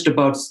not just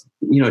about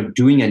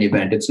doing an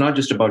event. It's not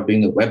just about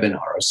doing a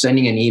webinar or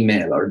sending an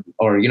email or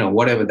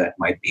whatever that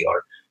might be,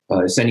 or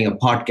sending a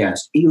podcast.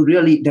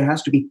 There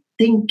has to be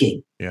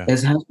thinking. Yeah. There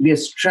has to be a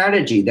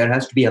strategy. There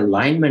has to be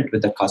alignment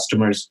with the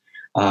customer's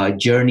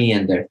journey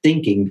and their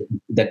thinking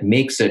that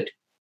makes it,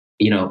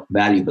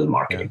 valuable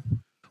marketing. Yeah.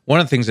 One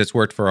of the things that's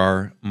worked for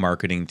our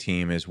marketing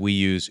team is we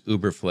use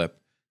Uberflip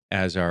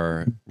as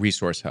our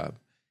resource hub.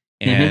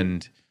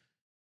 And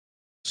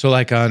so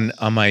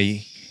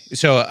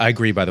so I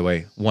agree, by the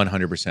way,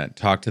 100%.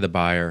 Talk to the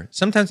buyer.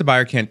 Sometimes the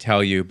buyer can't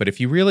tell you, but if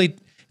you really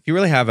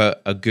have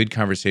a good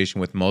conversation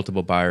with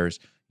multiple buyers,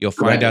 you'll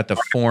find out the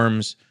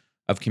forms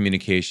of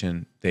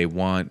communication they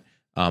want.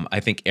 I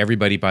think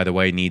everybody, by the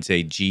way, needs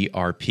a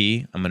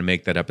GRP. I'm going to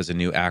make that up as a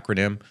new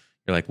acronym.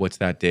 You're like, what's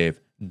that, Dave?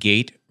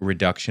 Gate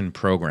Reduction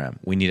Program.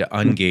 We need to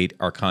ungate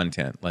our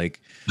content.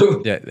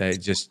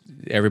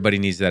 Everybody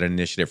needs that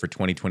initiative for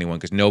 2021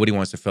 because nobody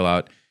wants to fill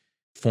out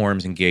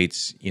forms and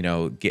gates,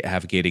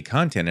 have gated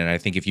content. And I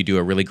think if you do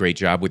a really great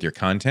job with your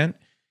content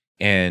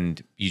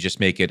and you just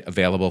make it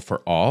available for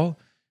all,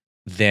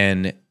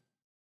 then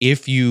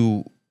if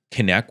you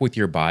connect with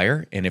your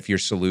buyer and if your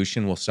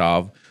solution will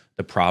solve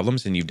the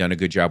problems and you've done a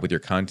good job with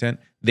your content,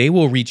 they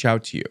will reach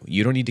out to you.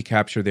 You don't need to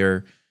capture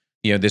their,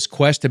 this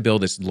quest to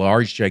build this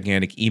large,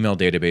 gigantic email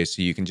database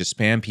so you can just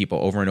spam people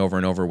over and over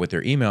and over with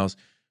their emails.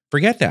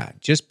 Forget that.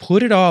 Just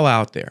put it all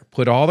out there.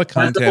 Put all the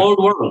content. That's the old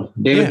world,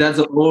 David. Yeah. That's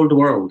the old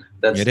world.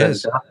 It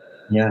is.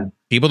 Yeah.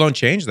 People don't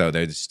change, though.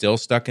 They're still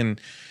stuck in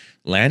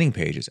landing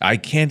pages. I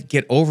can't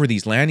get over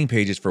these landing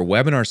pages for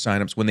webinar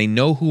signups when they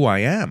know who I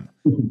am.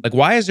 Like,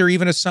 why is there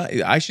even a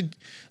sign?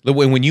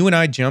 When you and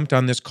I jumped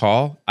on this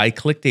call, I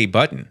clicked a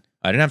button.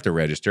 I didn't have to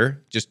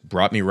register. It just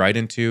brought me right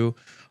into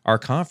our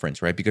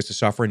conference, right? Because the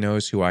software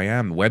knows who I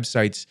am.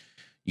 Websites,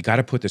 you got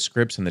to put the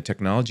scripts and the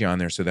technology on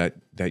there so that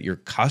your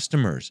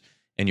customers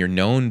and your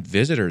known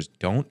visitors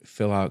don't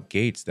fill out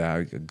gates. That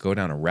I could go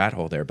down a rat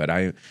hole there, but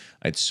I'm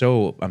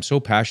so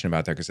passionate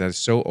about that because that is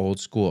so old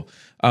school.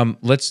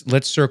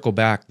 Let's circle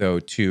back though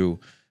to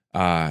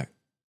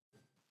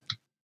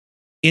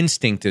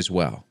Instinct as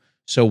well.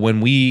 So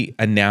when we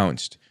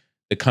announced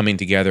the coming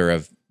together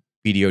of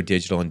BDO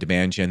Digital and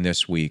Demand Gen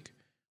this week,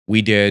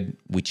 we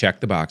checked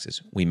the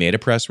boxes. We made a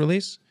press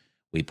release.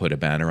 We put a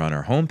banner on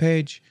our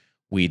homepage.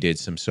 We did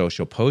some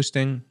social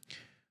posting.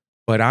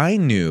 But I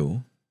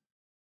knew,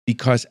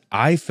 because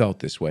I felt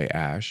this way,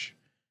 Ash,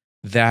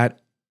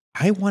 that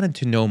I wanted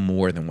to know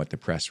more than what the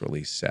press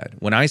release said.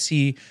 When I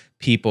see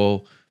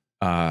people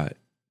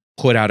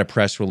put out a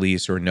press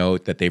release or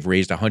note that they've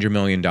raised $100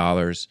 million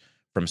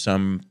from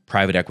some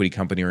private equity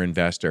company or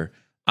investor,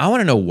 I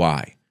want to know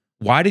why.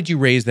 Why did you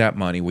raise that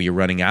money? Were you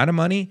running out of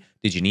money?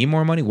 Did you need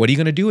more money? What are you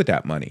going to do with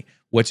that money?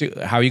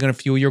 How are you going to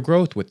fuel your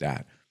growth with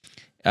that?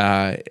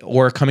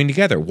 Or coming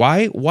together?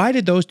 Why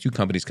did those two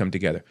companies come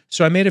together?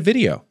 So I made a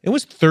video. It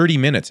was 30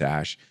 minutes,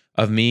 Ash,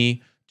 of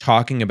me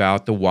talking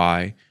about the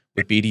why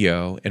with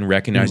BDO and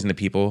recognizing the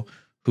people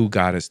who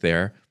got us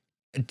there.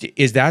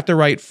 Is that the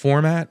right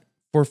format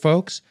for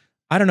folks?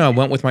 I don't know. I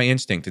went with my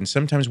instinct. And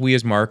sometimes we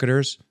as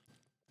marketers,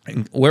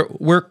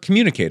 we're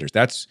communicators.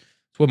 That's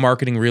what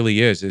marketing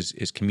really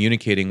is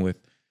communicating with,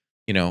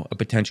 a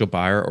potential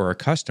buyer or a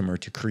customer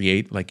to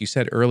create, like you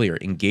said earlier,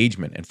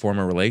 engagement and form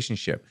a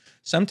relationship.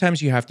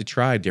 Sometimes you have to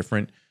try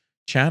different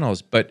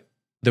channels. But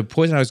the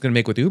point I was going to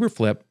make with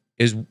Uberflip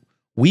is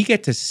we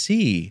get to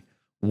see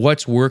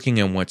what's working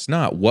and what's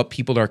not, what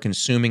people are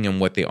consuming and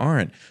what they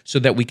aren't, so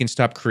that we can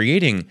stop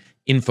creating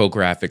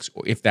infographics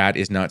if that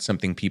is not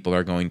something people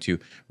are going to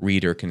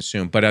read or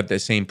consume. But at the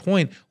same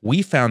point,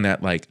 we found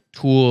that like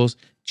tools,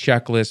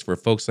 checklists for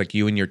folks like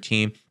you and your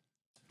team,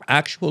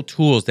 actual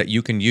tools that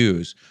you can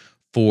use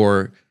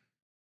for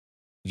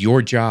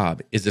your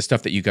job is the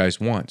stuff that you guys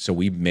want. So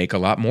we make a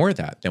lot more of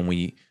that than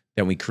we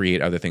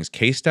create other things.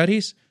 Case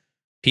studies,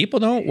 people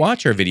don't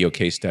watch our video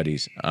case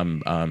studies.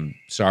 I'm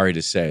sorry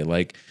to say,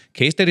 like,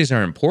 case studies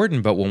are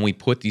important, but when we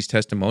put these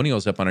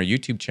testimonials up on our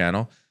YouTube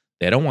channel,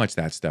 they don't watch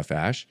that stuff,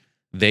 Ash.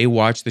 They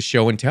watch the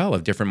show and tell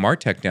of different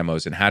MarTech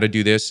demos and how to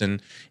do this in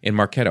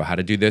Marketo, how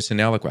to do this in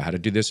Eloqua, how to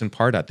do this in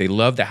Pardot. They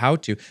love the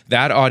how-to.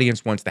 That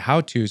audience wants the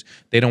how-tos.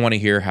 They don't want to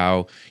hear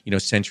how,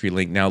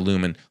 CenturyLink, now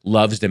Lumen,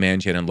 loves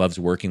Demand Gen and loves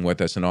working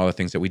with us and all the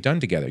things that we've done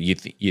together.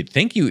 You'd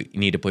think you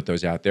need to put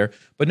those out there,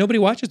 but nobody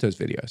watches those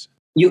videos.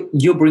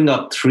 You bring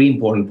up three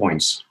important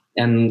points.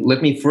 And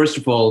let me first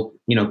of all,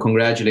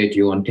 congratulate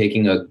you on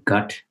taking a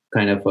gut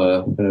kind of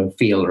a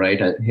feel,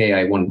 right? Hey,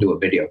 I want to do a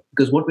video.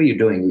 Because what were you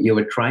doing? You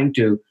were trying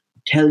to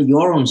tell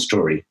your own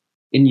story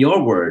in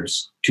your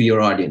words to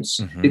your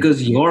audience,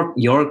 because your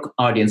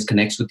audience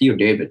connects with you,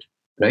 David,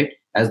 right?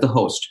 As the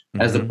host,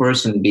 as the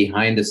person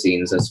behind the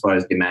scenes, as far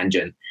as Demand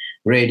Gen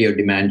Radio,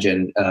 Demand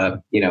Gen,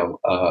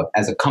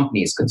 as a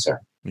company is concerned,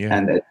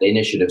 and the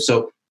initiative.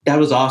 So that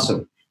was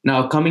awesome.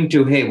 Now, coming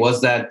to, hey,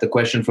 was that the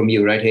question from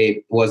you, right?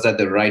 Hey, was that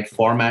the right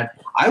format?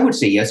 I would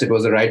say yes, it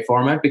was the right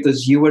format,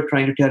 because you were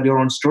trying to tell your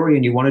own story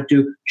and you wanted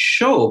to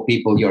show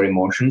people your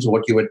emotions,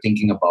 what you were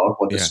thinking about,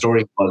 what the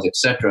story was,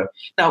 etc.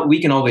 Now,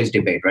 we can always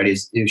debate, right?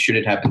 Should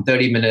it happen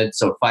 30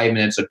 minutes or 5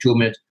 minutes or 2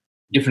 minutes?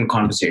 Different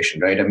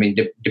conversation, right? I mean,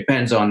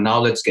 depends on, now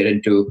let's get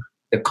into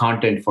the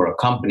content for a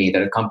company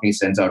that a company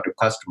sends out to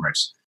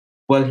customers.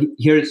 Well,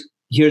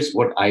 here's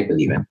what I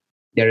believe in.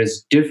 There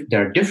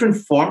are different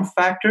form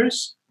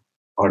factors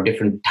or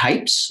different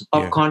types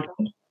of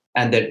content,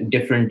 and that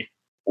different,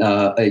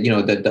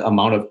 the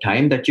amount of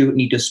time that you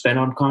need to spend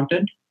on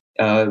content,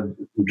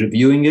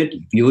 reviewing it,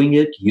 viewing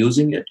it,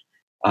 using it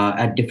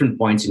at different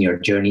points in your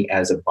journey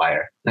as a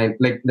buyer. Like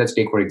let's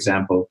take, for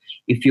example,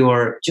 if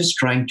you're just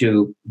trying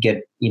to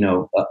get,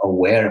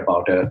 aware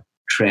about a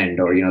trend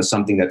or,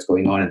 something that's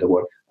going on in the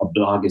world, a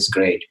blog is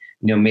great.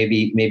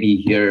 Maybe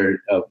you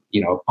hear, a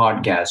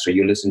podcast, or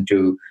you listen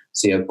to,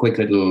 say, a quick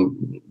little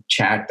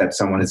chat that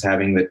someone is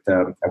having with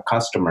a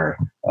customer,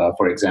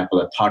 for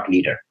example, a thought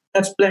leader.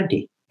 That's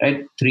plenty,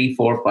 right? 3,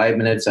 4, 5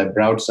 minutes. I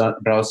browse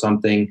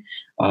something,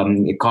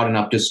 gotten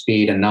up to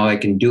speed, and now I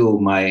can do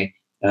my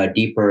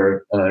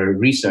deeper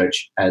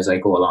research as I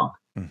go along.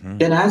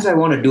 Then as I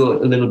want to do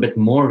a little bit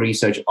more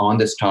research on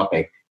this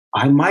topic,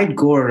 I might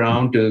go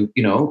around to,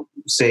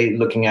 say,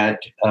 looking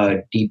at a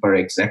deeper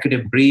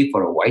executive brief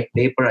or a white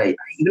paper. I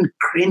even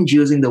cringe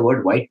using the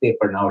word white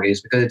paper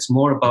nowadays, because it's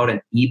more about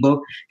an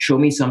ebook. Show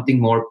me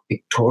something more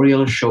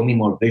pictorial, show me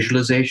more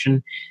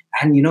visualization.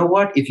 And you know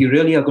what? If you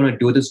really are going to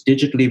do this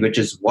digitally, which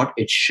is what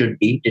it should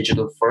be,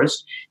 digital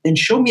first, then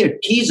show me a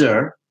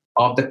teaser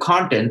of the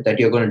content that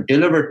you're going to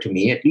deliver to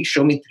me. At least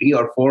show me 3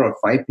 or 4 or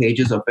 5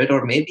 pages of it,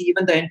 or maybe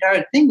even the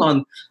entire thing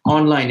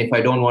online if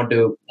I don't want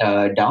to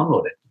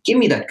download it. Give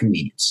me that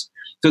convenience.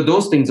 So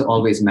those things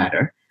always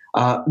matter.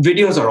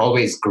 Videos are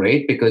always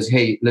great because,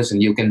 hey, listen,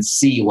 you can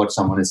see what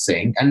someone is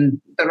saying, and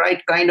the right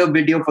kind of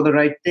video for the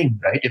right thing,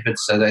 right? If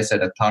it's, as I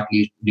said, a thought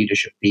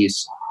leadership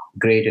piece,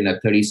 great in a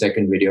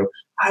 30-second video.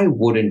 I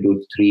wouldn't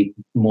do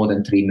more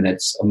than 3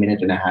 minutes, a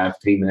minute and a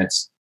half, 3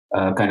 minutes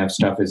kind of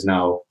stuff is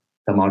now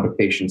the amount of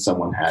patience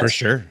someone has. For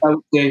sure. I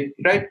would say,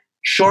 right?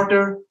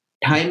 Shorter,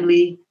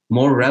 timely,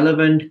 more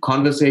relevant,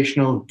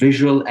 conversational,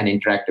 visual, and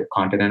interactive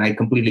content. And I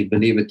completely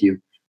believe with you.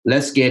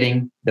 Less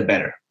getting, the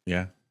better.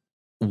 Yeah.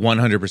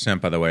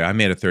 100%, by the way. I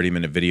made a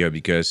 30-minute video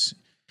because,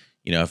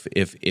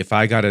 if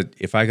I got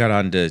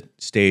onto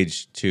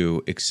stage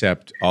to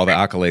accept all the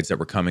accolades that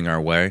were coming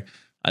our way,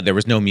 there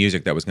was no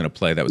music that was going to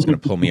play that was going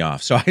to pull me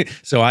off. So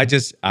I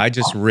just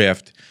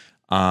riffed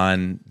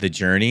on the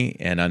journey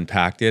and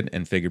unpacked it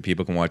and figured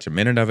people can watch a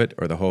minute of it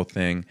or the whole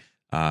thing.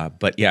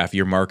 But yeah, if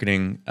you're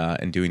marketing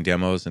and doing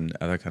demos and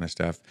other kind of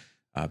stuff,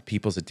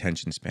 people's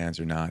attention spans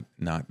are not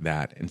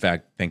that. In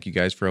fact, thank you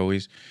guys for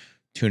always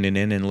tuning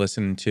in and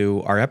listening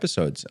to our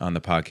episodes on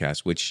the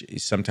podcast, which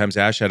sometimes,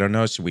 Ash, I don't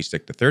know, should we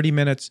stick to 30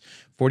 minutes,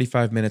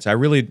 45 minutes? I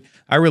really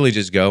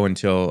just go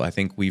until I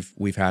think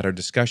we've had our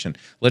discussion.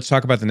 Let's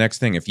talk about the next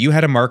thing. If you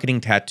had a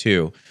marketing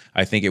tattoo,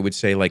 I think it would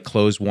say like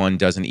close one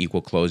doesn't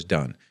equal close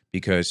done,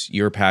 because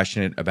you're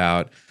passionate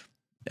about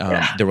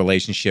the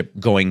relationship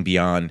going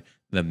beyond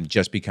them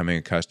just becoming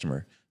a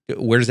customer.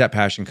 Where does that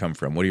passion come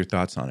from? What are your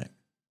thoughts on it?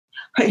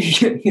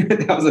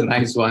 That was a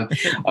nice one.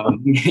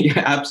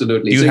 Yeah,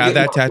 absolutely. Do you have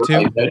that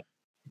tattoo?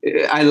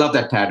 I love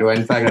that tattoo.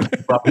 In fact, I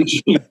probably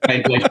should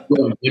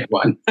go and get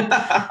one.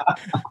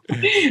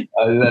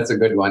 That's a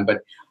good one.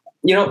 But,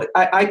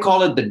 I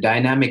call it the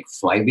dynamic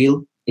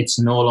flywheel. It's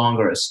no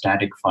longer a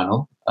static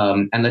funnel.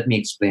 And let me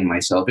explain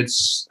myself.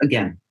 It's,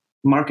 again,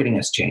 marketing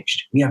has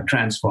changed. We have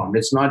transformed.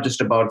 It's not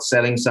just about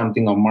selling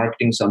something or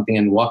marketing something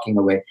and walking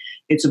away.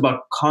 It's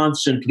about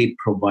constantly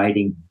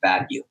providing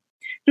value.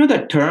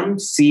 That term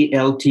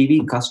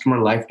CLTV,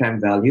 customer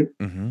lifetime value,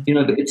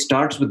 it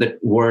starts with the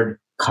word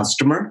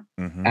customer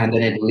and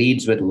then it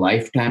leads with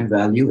lifetime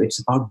value. It's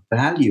about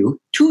value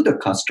to the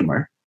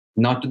customer,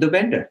 not to the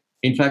vendor.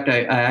 In fact,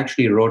 I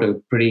actually wrote a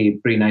pretty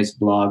nice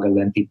blog, a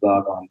lengthy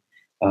blog on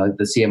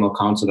the CMO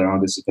Council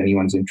around this. If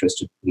anyone's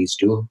interested, please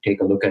do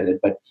take a look at it.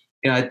 But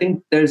I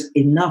think there's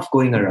enough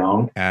going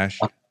around. Ash,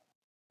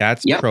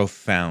 that's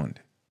profound.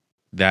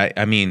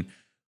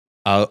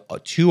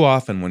 Too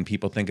often when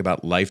people think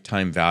about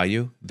lifetime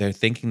value, they're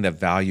thinking the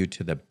value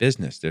to the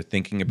business. They're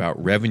thinking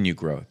about revenue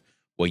growth.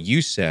 What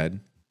you said,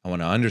 I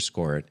want to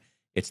underscore it,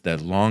 it's the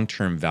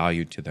long-term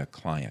value to the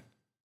client.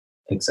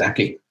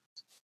 Exactly.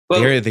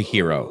 Well, they're the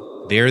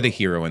hero. They're the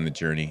hero in the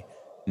journey,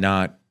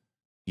 not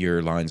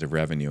your lines of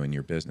revenue in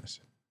your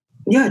business.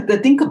 Yeah,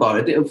 think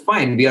about it.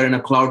 Fine, we are in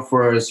a cloud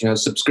first,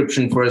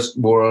 subscription first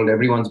world.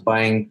 Everyone's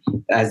buying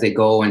as they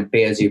go and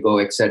pay as you go,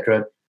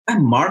 etc.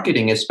 And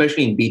marketing,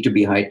 especially in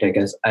B2B high tech,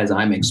 as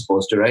I'm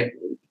exposed to, right,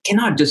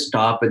 cannot just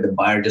stop with the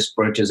buyer just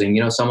purchasing.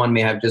 Someone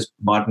may have just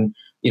bought,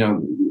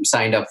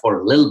 signed up for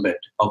a little bit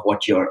of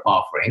what you're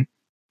offering.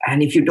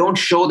 And if you don't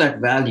show that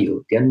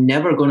value, they're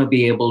never going to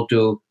be able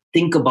to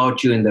think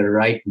about you in the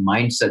right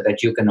mindset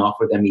that you can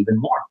offer them even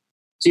more.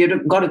 So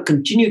you've got to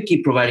continue to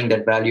keep providing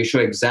that value, show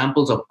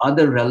examples of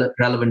other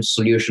relevant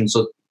solutions.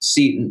 So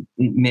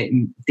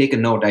take a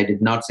note, I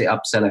did not say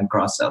upsell and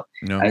cross-sell.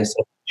 No. I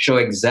said show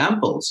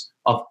examples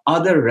of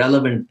other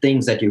relevant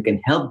things that you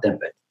can help them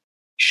with.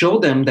 Show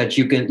them that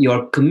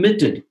you're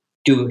committed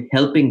to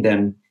helping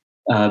them,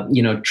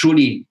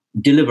 truly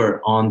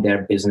deliver on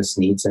their business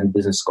needs and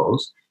business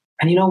goals.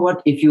 And you know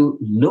what? If you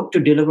look to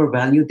deliver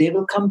value, they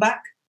will come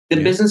back.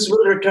 The business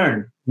will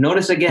return.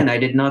 Notice again, I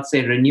did not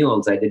say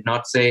renewals. I did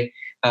not say,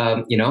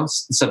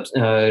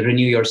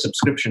 renew your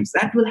subscriptions.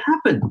 That will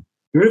happen.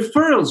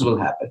 Referrals will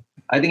happen.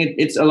 I think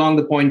it's along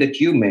the point that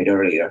you made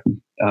earlier.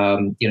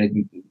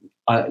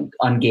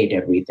 Ungate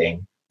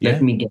everything.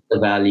 Let me get the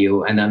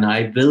value, and then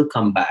I will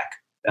come back.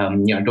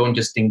 Don't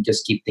just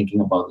keep thinking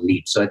about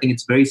leads. So I think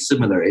it's very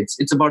similar.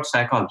 It's about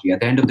psychology.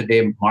 At the end of the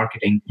day,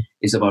 marketing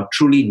is about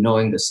truly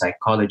knowing the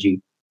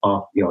psychology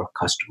of your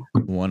customer.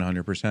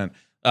 100%.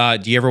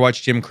 Do you ever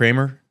watch Jim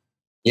Cramer?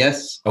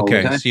 Yes.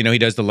 Okay. So he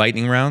does the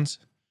lightning rounds?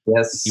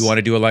 Yes. You want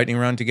to do a lightning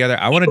round together?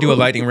 I want to do a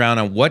lightning round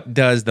on what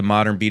does the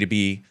modern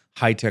B2B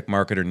high-tech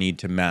marketer need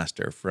to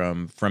master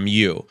from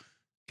you.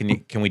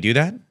 Can we do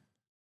that?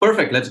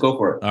 Perfect. Let's go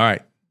for it. All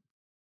right.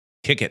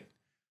 Kick it.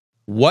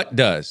 What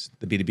does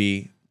the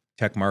B2B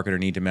tech marketer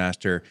need to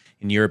master,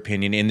 in your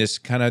opinion, in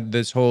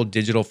this whole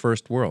digital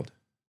first world?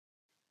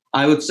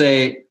 I would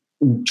say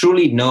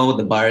truly know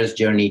the buyer's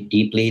journey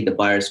deeply, the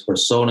buyer's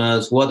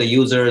personas, who are the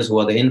users, who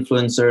are the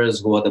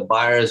influencers, who are the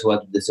buyers, who are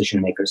the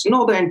decision makers.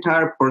 Know the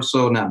entire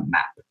persona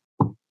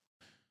map.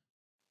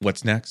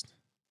 What's next?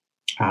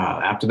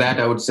 After that,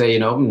 I would say,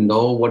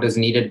 know what is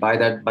needed by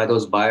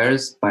those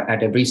buyers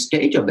at every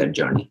stage of their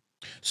journey.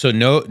 So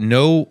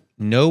know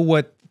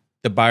what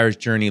the buyer's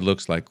journey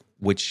looks like,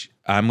 which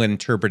I'm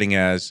interpreting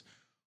as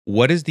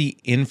what is the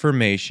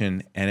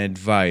information and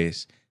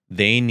advice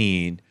they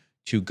need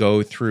to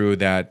go through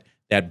that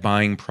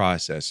buying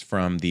process,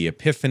 from the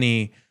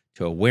epiphany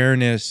to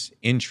awareness,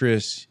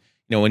 interest.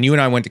 When you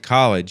and I went to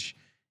college,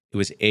 it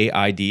was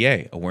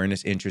AIDA,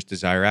 awareness, interest,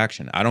 desire,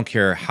 action. I don't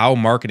care how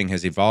marketing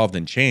has evolved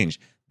and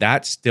changed.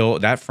 That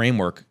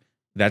framework,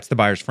 that's the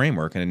buyer's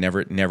framework, and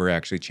it never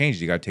actually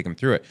changed. You got to take them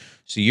through it.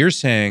 So you're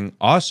saying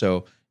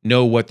also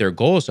know what their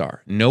goals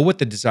are, know what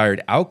the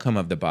desired outcome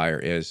of the buyer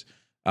is,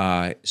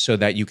 so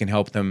that you can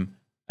help them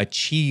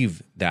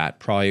achieve that.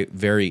 Probably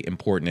very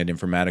important at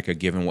Informatica,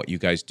 given what you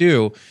guys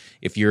do.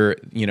 If you're,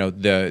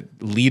 the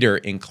leader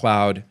in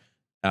cloud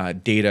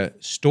data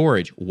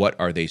storage, what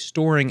are they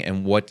storing,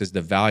 and what does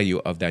the value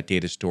of that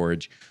data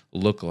storage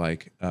look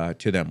like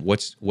to them?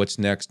 What's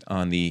next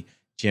on the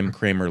Jim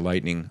Cramer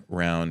lightning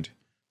round?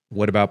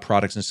 What about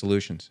products and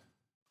solutions?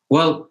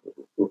 Well,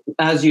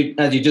 as you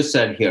just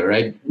said here,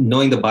 right?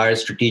 Knowing the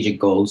buyer's strategic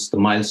goals, the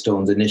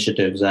milestones,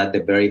 initiatives at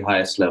the very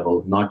highest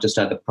level, not just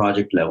at the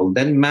project level,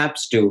 then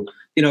maps to,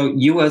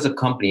 you as a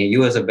company,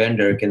 you as a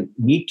vendor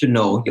need to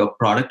know your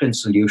product and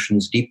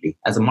solutions deeply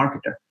as a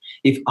marketer.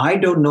 If I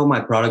don't know my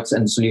products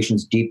and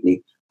solutions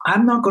deeply,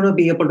 I'm not going to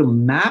be able to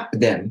map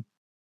them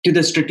to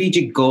the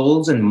strategic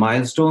goals and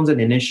milestones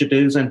and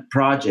initiatives and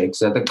projects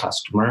that the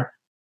customer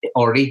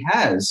already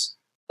has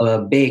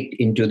baked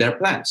into their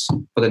plans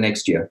for the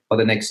next year or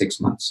the next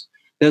 6 months.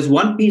 There's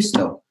one piece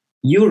though,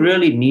 you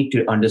really need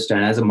to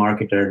understand as a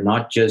marketer,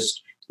 not just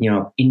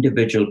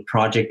individual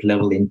project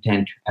level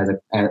intent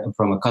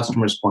from a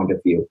customer's point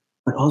of view,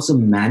 but also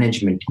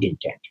management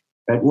intent.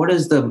 Right? What are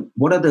the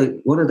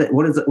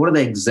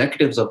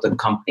executives of the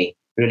company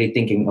really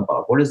thinking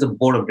about? What is the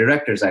board of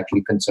directors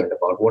actually concerned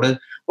about? What is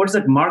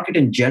that market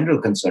in general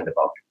concerned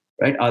about?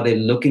 Right? Are they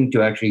looking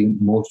to actually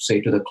move,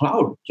 say, to the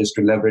cloud just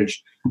to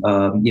leverage,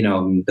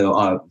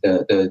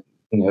 the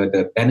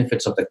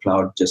benefits of the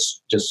cloud?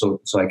 Just so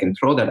I can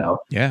throw that out.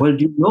 Yeah. Well,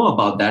 do you know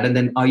about that? And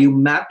then are you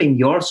mapping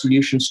your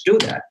solutions to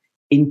that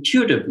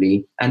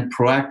intuitively and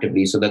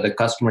proactively, so that the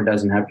customer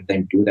doesn't have to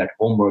then do that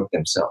homework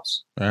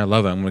themselves? I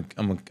love it. I'm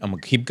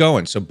gonna keep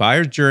going. So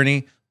buyer's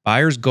journey,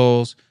 buyer's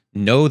goals.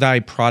 Know thy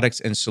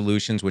products and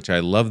solutions, which I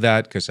love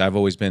that, because I've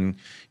always been,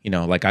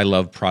 I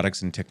love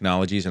products and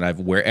technologies,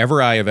 and wherever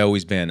I have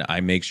always been,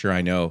 I make sure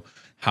I know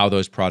how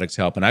those products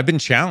help. And I've been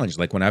challenged,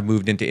 like when I've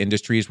moved into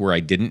industries where I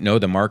didn't know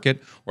the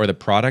market or the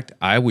product,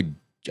 I would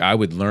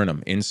learn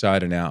them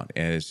inside and out,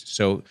 and it's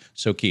so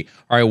key.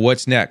 All right,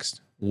 what's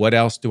next? What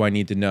else do I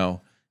need to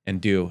know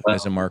and do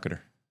as a marketer?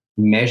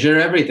 Measure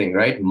everything,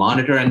 right?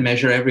 Monitor and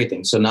measure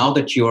everything. So now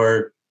that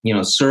you're,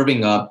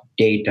 serving up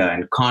data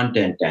and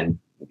content and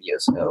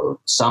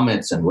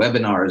summits and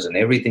webinars and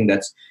everything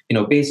that's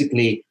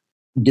basically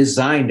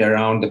designed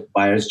around the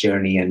buyer's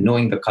journey and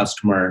knowing the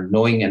customer,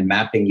 knowing and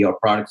mapping your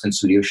products and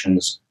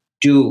solutions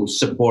to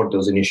support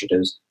those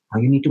initiatives,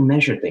 now you need to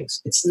measure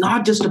things. It's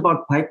not just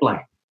about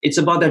pipeline. It's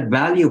about that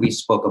value we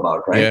spoke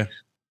about, right? Yeah.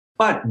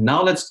 But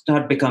now let's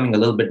start becoming a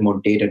little bit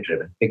more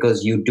data-driven,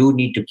 because you do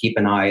need to keep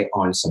an eye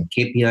on some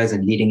KPIs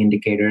and leading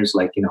indicators,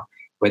 like,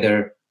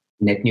 whether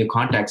net new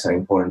contacts are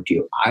important to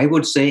you. I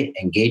would say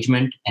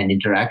engagement and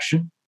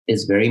interaction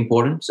is very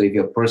important. So if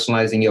you're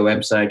personalizing your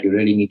website, you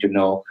really need to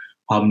know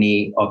how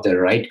many of the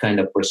right kind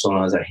of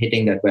personas are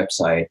hitting that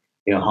website.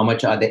 How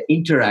much are they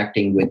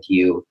interacting with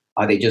you?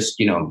 Are they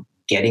just,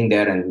 getting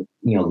there and,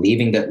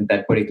 leaving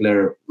that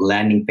particular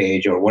landing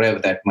page or whatever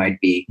that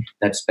might be,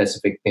 that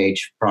specific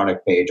page,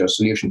 product page or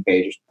solution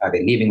page? Are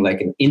they leaving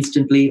like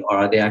instantly, or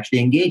are they actually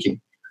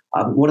engaging?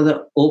 What are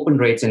the open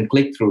rates and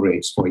click-through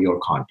rates for your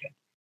content?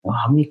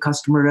 How many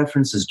customer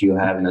references do you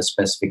have in a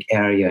specific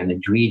area, in a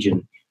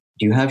region?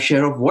 Do you have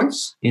share of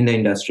voice in the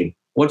industry?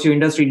 What's your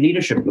industry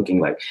leadership looking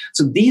like?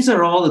 So these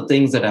are all the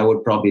things that I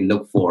would probably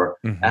look for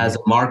as a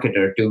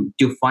marketer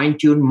to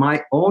fine-tune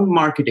my own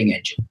marketing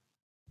engine.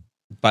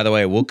 By the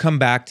way, we'll come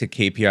back to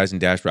KPIs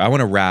and dashboard. I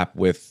want to wrap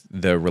with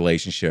the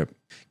relationship.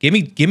 Give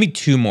me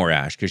 2 more,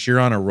 Ash, because you're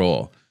on a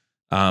roll.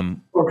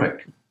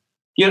 Perfect.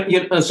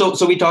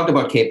 So we talked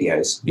about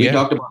KPIs. We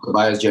talked about the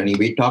buyer's journey.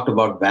 We talked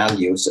about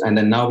values. And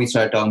then now we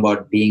started talking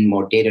about being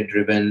more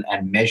data-driven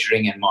and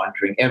measuring and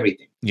monitoring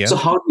everything. Yeah. So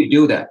how do you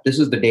do that? This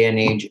is the day and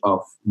age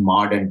of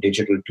modern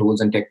digital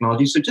tools and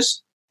technology. So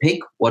just pick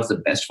what's the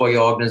best for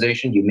your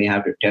organization. You may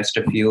have to test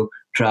a few,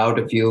 try out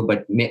a few,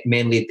 but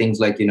mainly things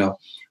like,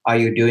 are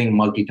you doing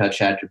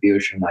multi-touch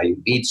attribution? Are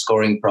you lead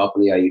scoring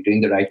properly? Are you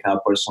doing the right kind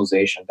of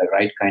personalization, the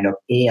right kind of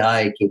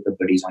AI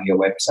capabilities on your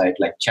website,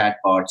 like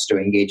chatbots to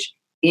engage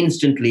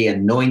instantly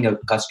and knowing your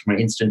customer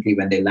instantly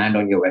when they land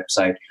on your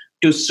website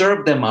to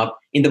serve them up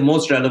in the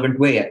most relevant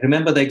way?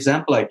 Remember the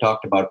example I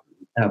talked about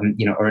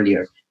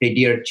earlier. Hey,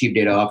 dear Chief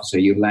Data Officer,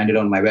 you've landed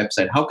on my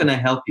website. How can I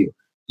help you?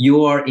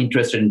 You are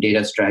interested in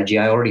data strategy.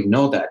 I already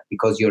know that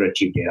because you're a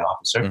Chief Data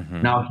Officer.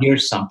 Mm-hmm. Now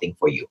here's something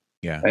for you.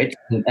 Yeah. Right.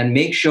 And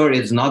make sure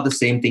it's not the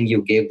same thing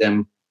you gave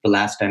them the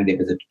last time they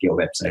visited your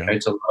website. Yeah.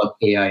 Right. So a lot of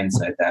AI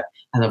inside that.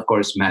 And of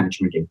course,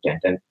 management intent.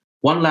 And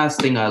one last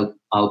thing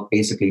I'll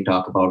basically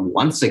talk about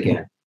once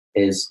again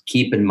is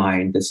keep in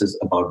mind, this is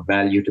about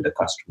value to the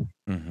customer,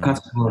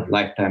 customer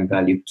lifetime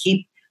value.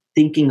 Keep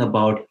thinking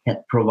about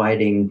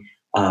providing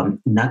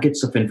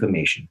nuggets of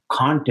information,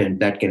 content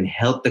that can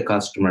help the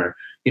customer,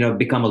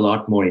 become a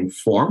lot more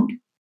informed.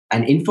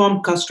 An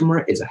informed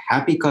customer is a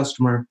happy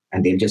customer,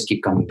 and they'll just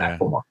keep coming back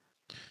for more.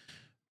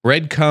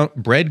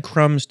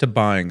 Breadcrumbs to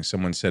buying,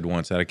 someone said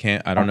once. I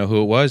don't know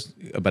who it was,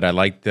 but I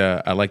like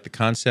the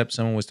concept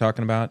someone was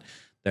talking about.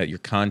 that your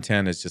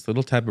content is just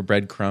little type of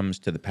breadcrumbs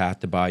to the path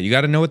to buy. You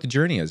got to know what the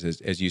journey is,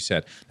 as you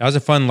said. That was a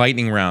fun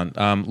lightning round.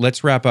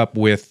 Let's wrap up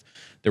with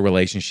the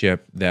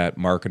relationship that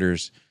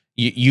marketers,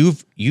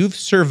 you've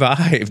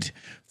survived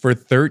for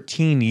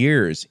 13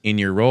 years in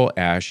your role,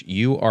 Ash.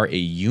 You are a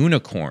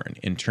unicorn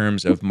in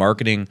terms of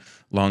marketing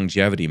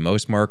longevity.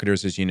 Most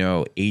marketers, as you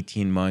know,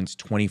 18 months,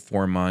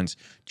 24 months,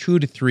 2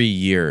 to 3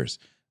 years.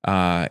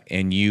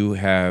 And you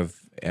have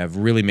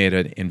really made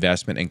an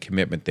investment and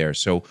commitment there.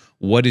 So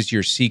what is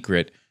your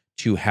secret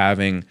to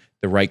having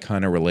the right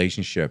kind of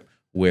relationship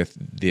with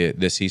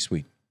the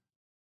C-suite?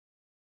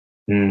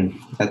 I've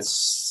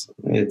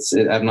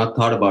not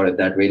thought about it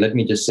that way. Let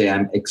me just say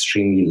I'm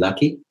extremely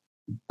lucky.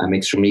 I'm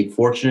extremely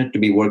fortunate to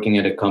be working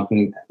at a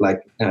company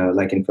like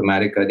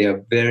Informatica. They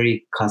are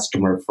very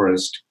customer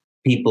first,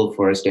 people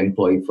first,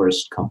 employee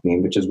first company,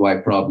 which is why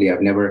probably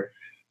I've never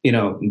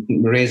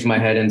raised my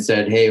head and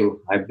said, hey,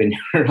 I've been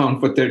around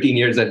for 13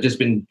 years. I've just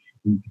been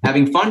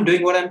having fun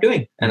doing what I'm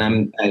doing.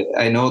 And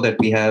I know that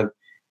we have,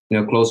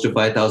 close to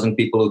 5,000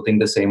 people who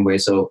think the same way.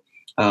 So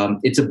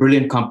it's a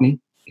brilliant company.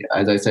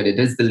 As I said, it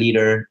is the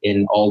leader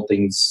in all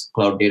things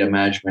cloud data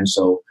management.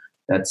 So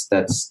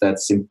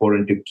that's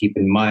important to keep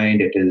in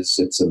mind.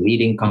 It's a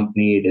leading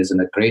company. It is in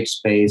a great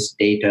space,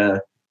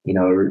 data,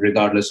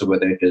 regardless of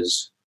whether it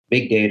is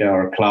big data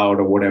or cloud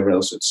or whatever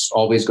else, it's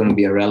always going to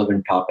be a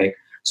relevant topic.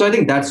 So I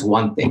think that's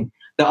one thing.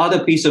 The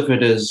other piece of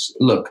it is,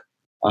 look,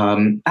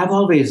 I've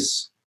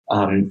always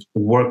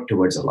worked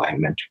towards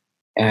alignment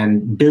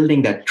and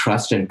building that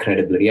trust and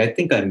credibility. I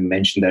think I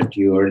mentioned that to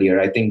you earlier.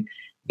 I think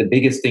the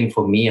biggest thing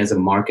for me as a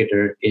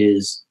marketer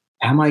is,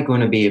 am I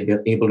going to be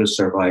able to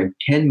survive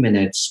 10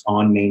 minutes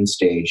on main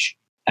stage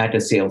at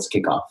a sales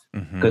kickoff?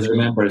 Because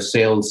remember,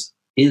 sales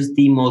is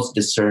the most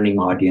discerning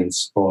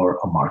audience for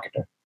a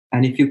marketer.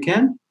 And if you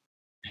can,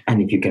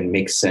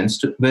 make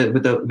sense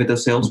with a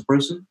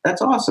salesperson,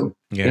 that's awesome.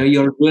 Yeah.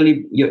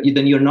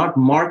 Then you're not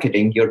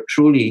marketing, you're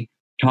truly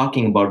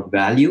talking about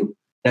value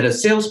that a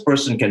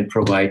salesperson can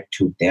provide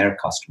to their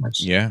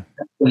customers. Yeah.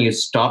 That's when you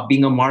stop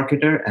being a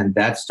marketer, and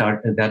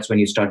that's when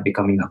you start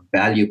becoming a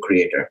value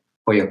creator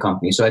for your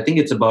company. So I think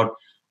it's about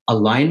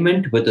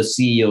alignment with the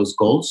CEO's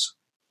goals,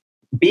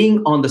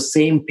 being on the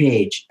same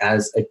page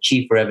as a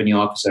chief revenue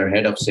officer,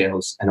 head of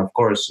sales, and of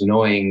course,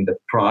 knowing the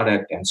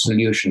product and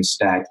solution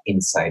stack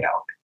inside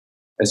out.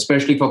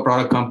 Especially for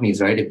product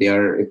companies, right?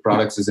 If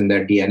products is in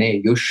their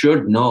DNA, you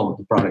should know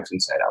the products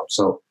inside out.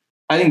 So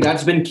I think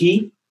that's been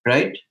key,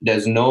 right?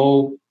 There's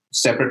no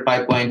separate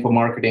pipeline for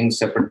marketing,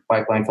 separate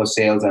pipeline for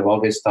sales. I've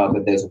always thought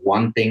that there's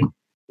one thing.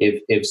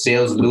 If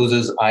sales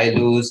loses, I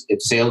lose.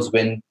 If sales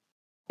win,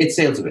 it's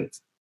sales wins.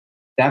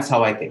 That's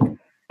how I think.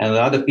 And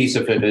the other piece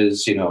of it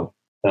is, the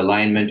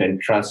alignment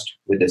and trust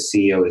with the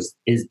CEO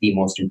is the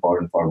most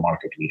important for a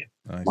market leader.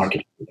 Nice.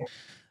 Market leader.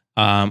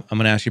 I'm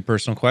going to ask you a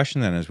personal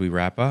question then as we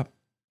wrap up.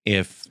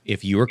 If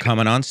you were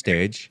coming on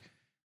stage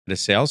at a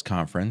sales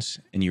conference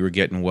and you were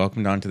getting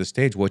welcomed onto the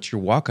stage, what's your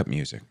walk-up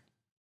music?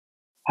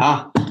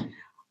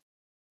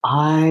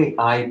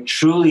 I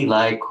truly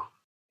like,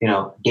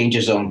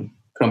 Danger Zone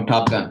from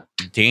Top Gun.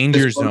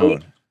 Danger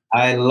Zone.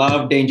 I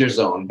love Danger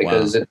Zone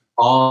because it's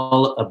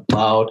all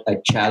about a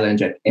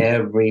challenge at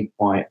every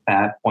point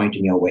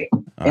in your way.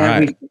 All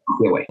right.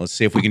 Let's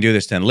see if we can do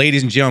this then.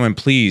 Ladies and gentlemen,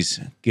 please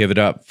give it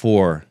up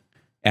for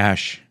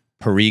Ash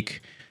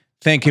Parikh.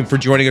 Thank him for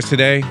joining us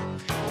today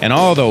and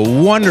all the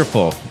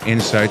wonderful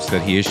insights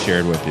that he has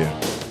shared with you.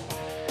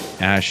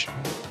 Ash,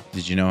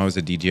 did you know I was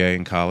a DJ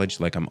in college?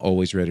 Like, I'm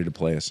always ready to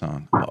play a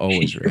song. I'm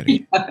always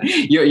ready.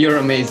 You're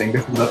amazing.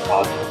 This is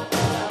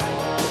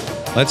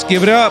awesome. Let's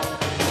give it up.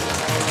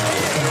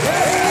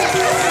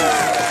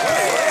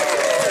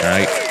 All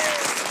right.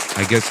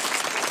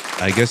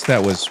 I guess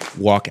that was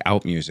walk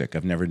out music.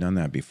 I've never done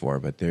that before,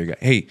 but there you go.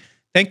 Hey,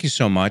 thank you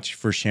so much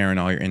for sharing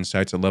all your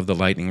insights. I love the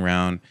lightning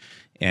round.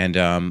 And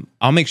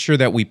I'll make sure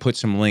that we put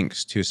some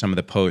links to some of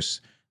the posts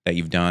that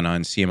you've done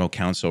on CMO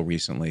Council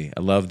recently. I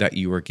love that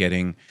you were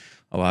getting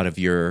a lot of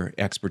your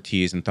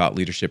expertise and thought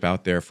leadership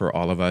out there for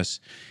all of us.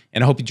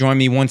 And I hope you join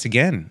me once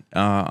again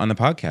on the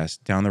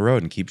podcast down the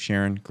road and keep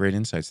sharing great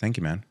insights. Thank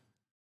you, man.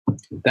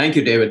 Thank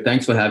you, David.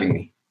 Thanks for having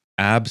me.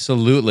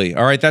 Absolutely.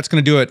 All right, that's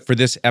going to do it for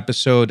this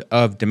episode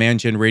of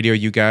Demand Gen Radio,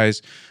 you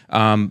guys.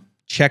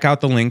 Check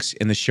out the links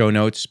in the show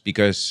notes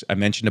because I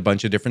mentioned a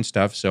bunch of different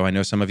stuff. So I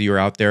know some of you are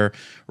out there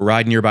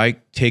riding your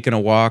bike, taking a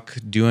walk,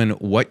 doing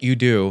what you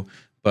do,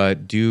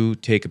 but do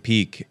take a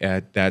peek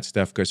at that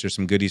stuff because there's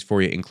some goodies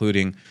for you,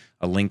 including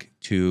a link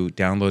to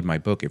download my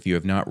book. If you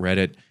have not read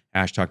it,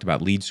 Ash talked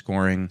about lead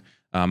scoring.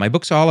 My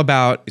book's all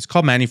about, it's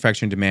called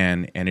Manufacturing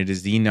Demand, and it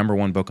is the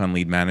 #1 book on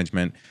lead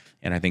management.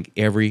 And I think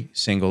every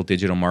single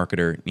digital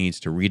marketer needs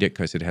to read it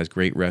because it has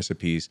great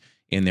recipes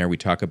in there. We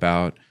talk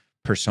about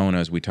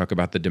personas, we talk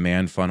about the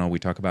demand funnel, we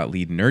talk about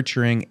lead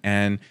nurturing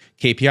and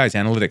KPIs,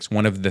 analytics,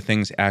 one of the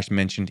things Ash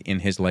mentioned in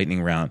his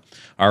lightning round.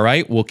 All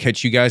right, we'll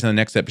catch you guys on the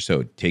next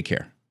episode. Take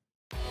care.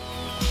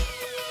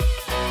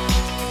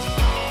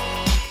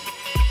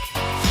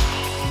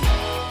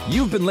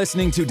 You've been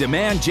listening to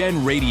Demand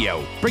Gen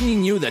Radio,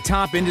 bringing you the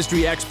top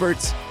industry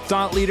experts,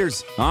 thought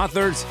leaders,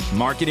 authors,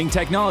 marketing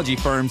technology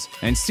firms,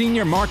 and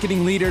senior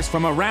marketing leaders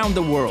from around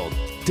the world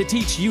to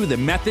teach you the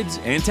methods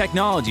and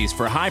technologies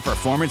for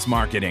high-performance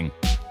marketing.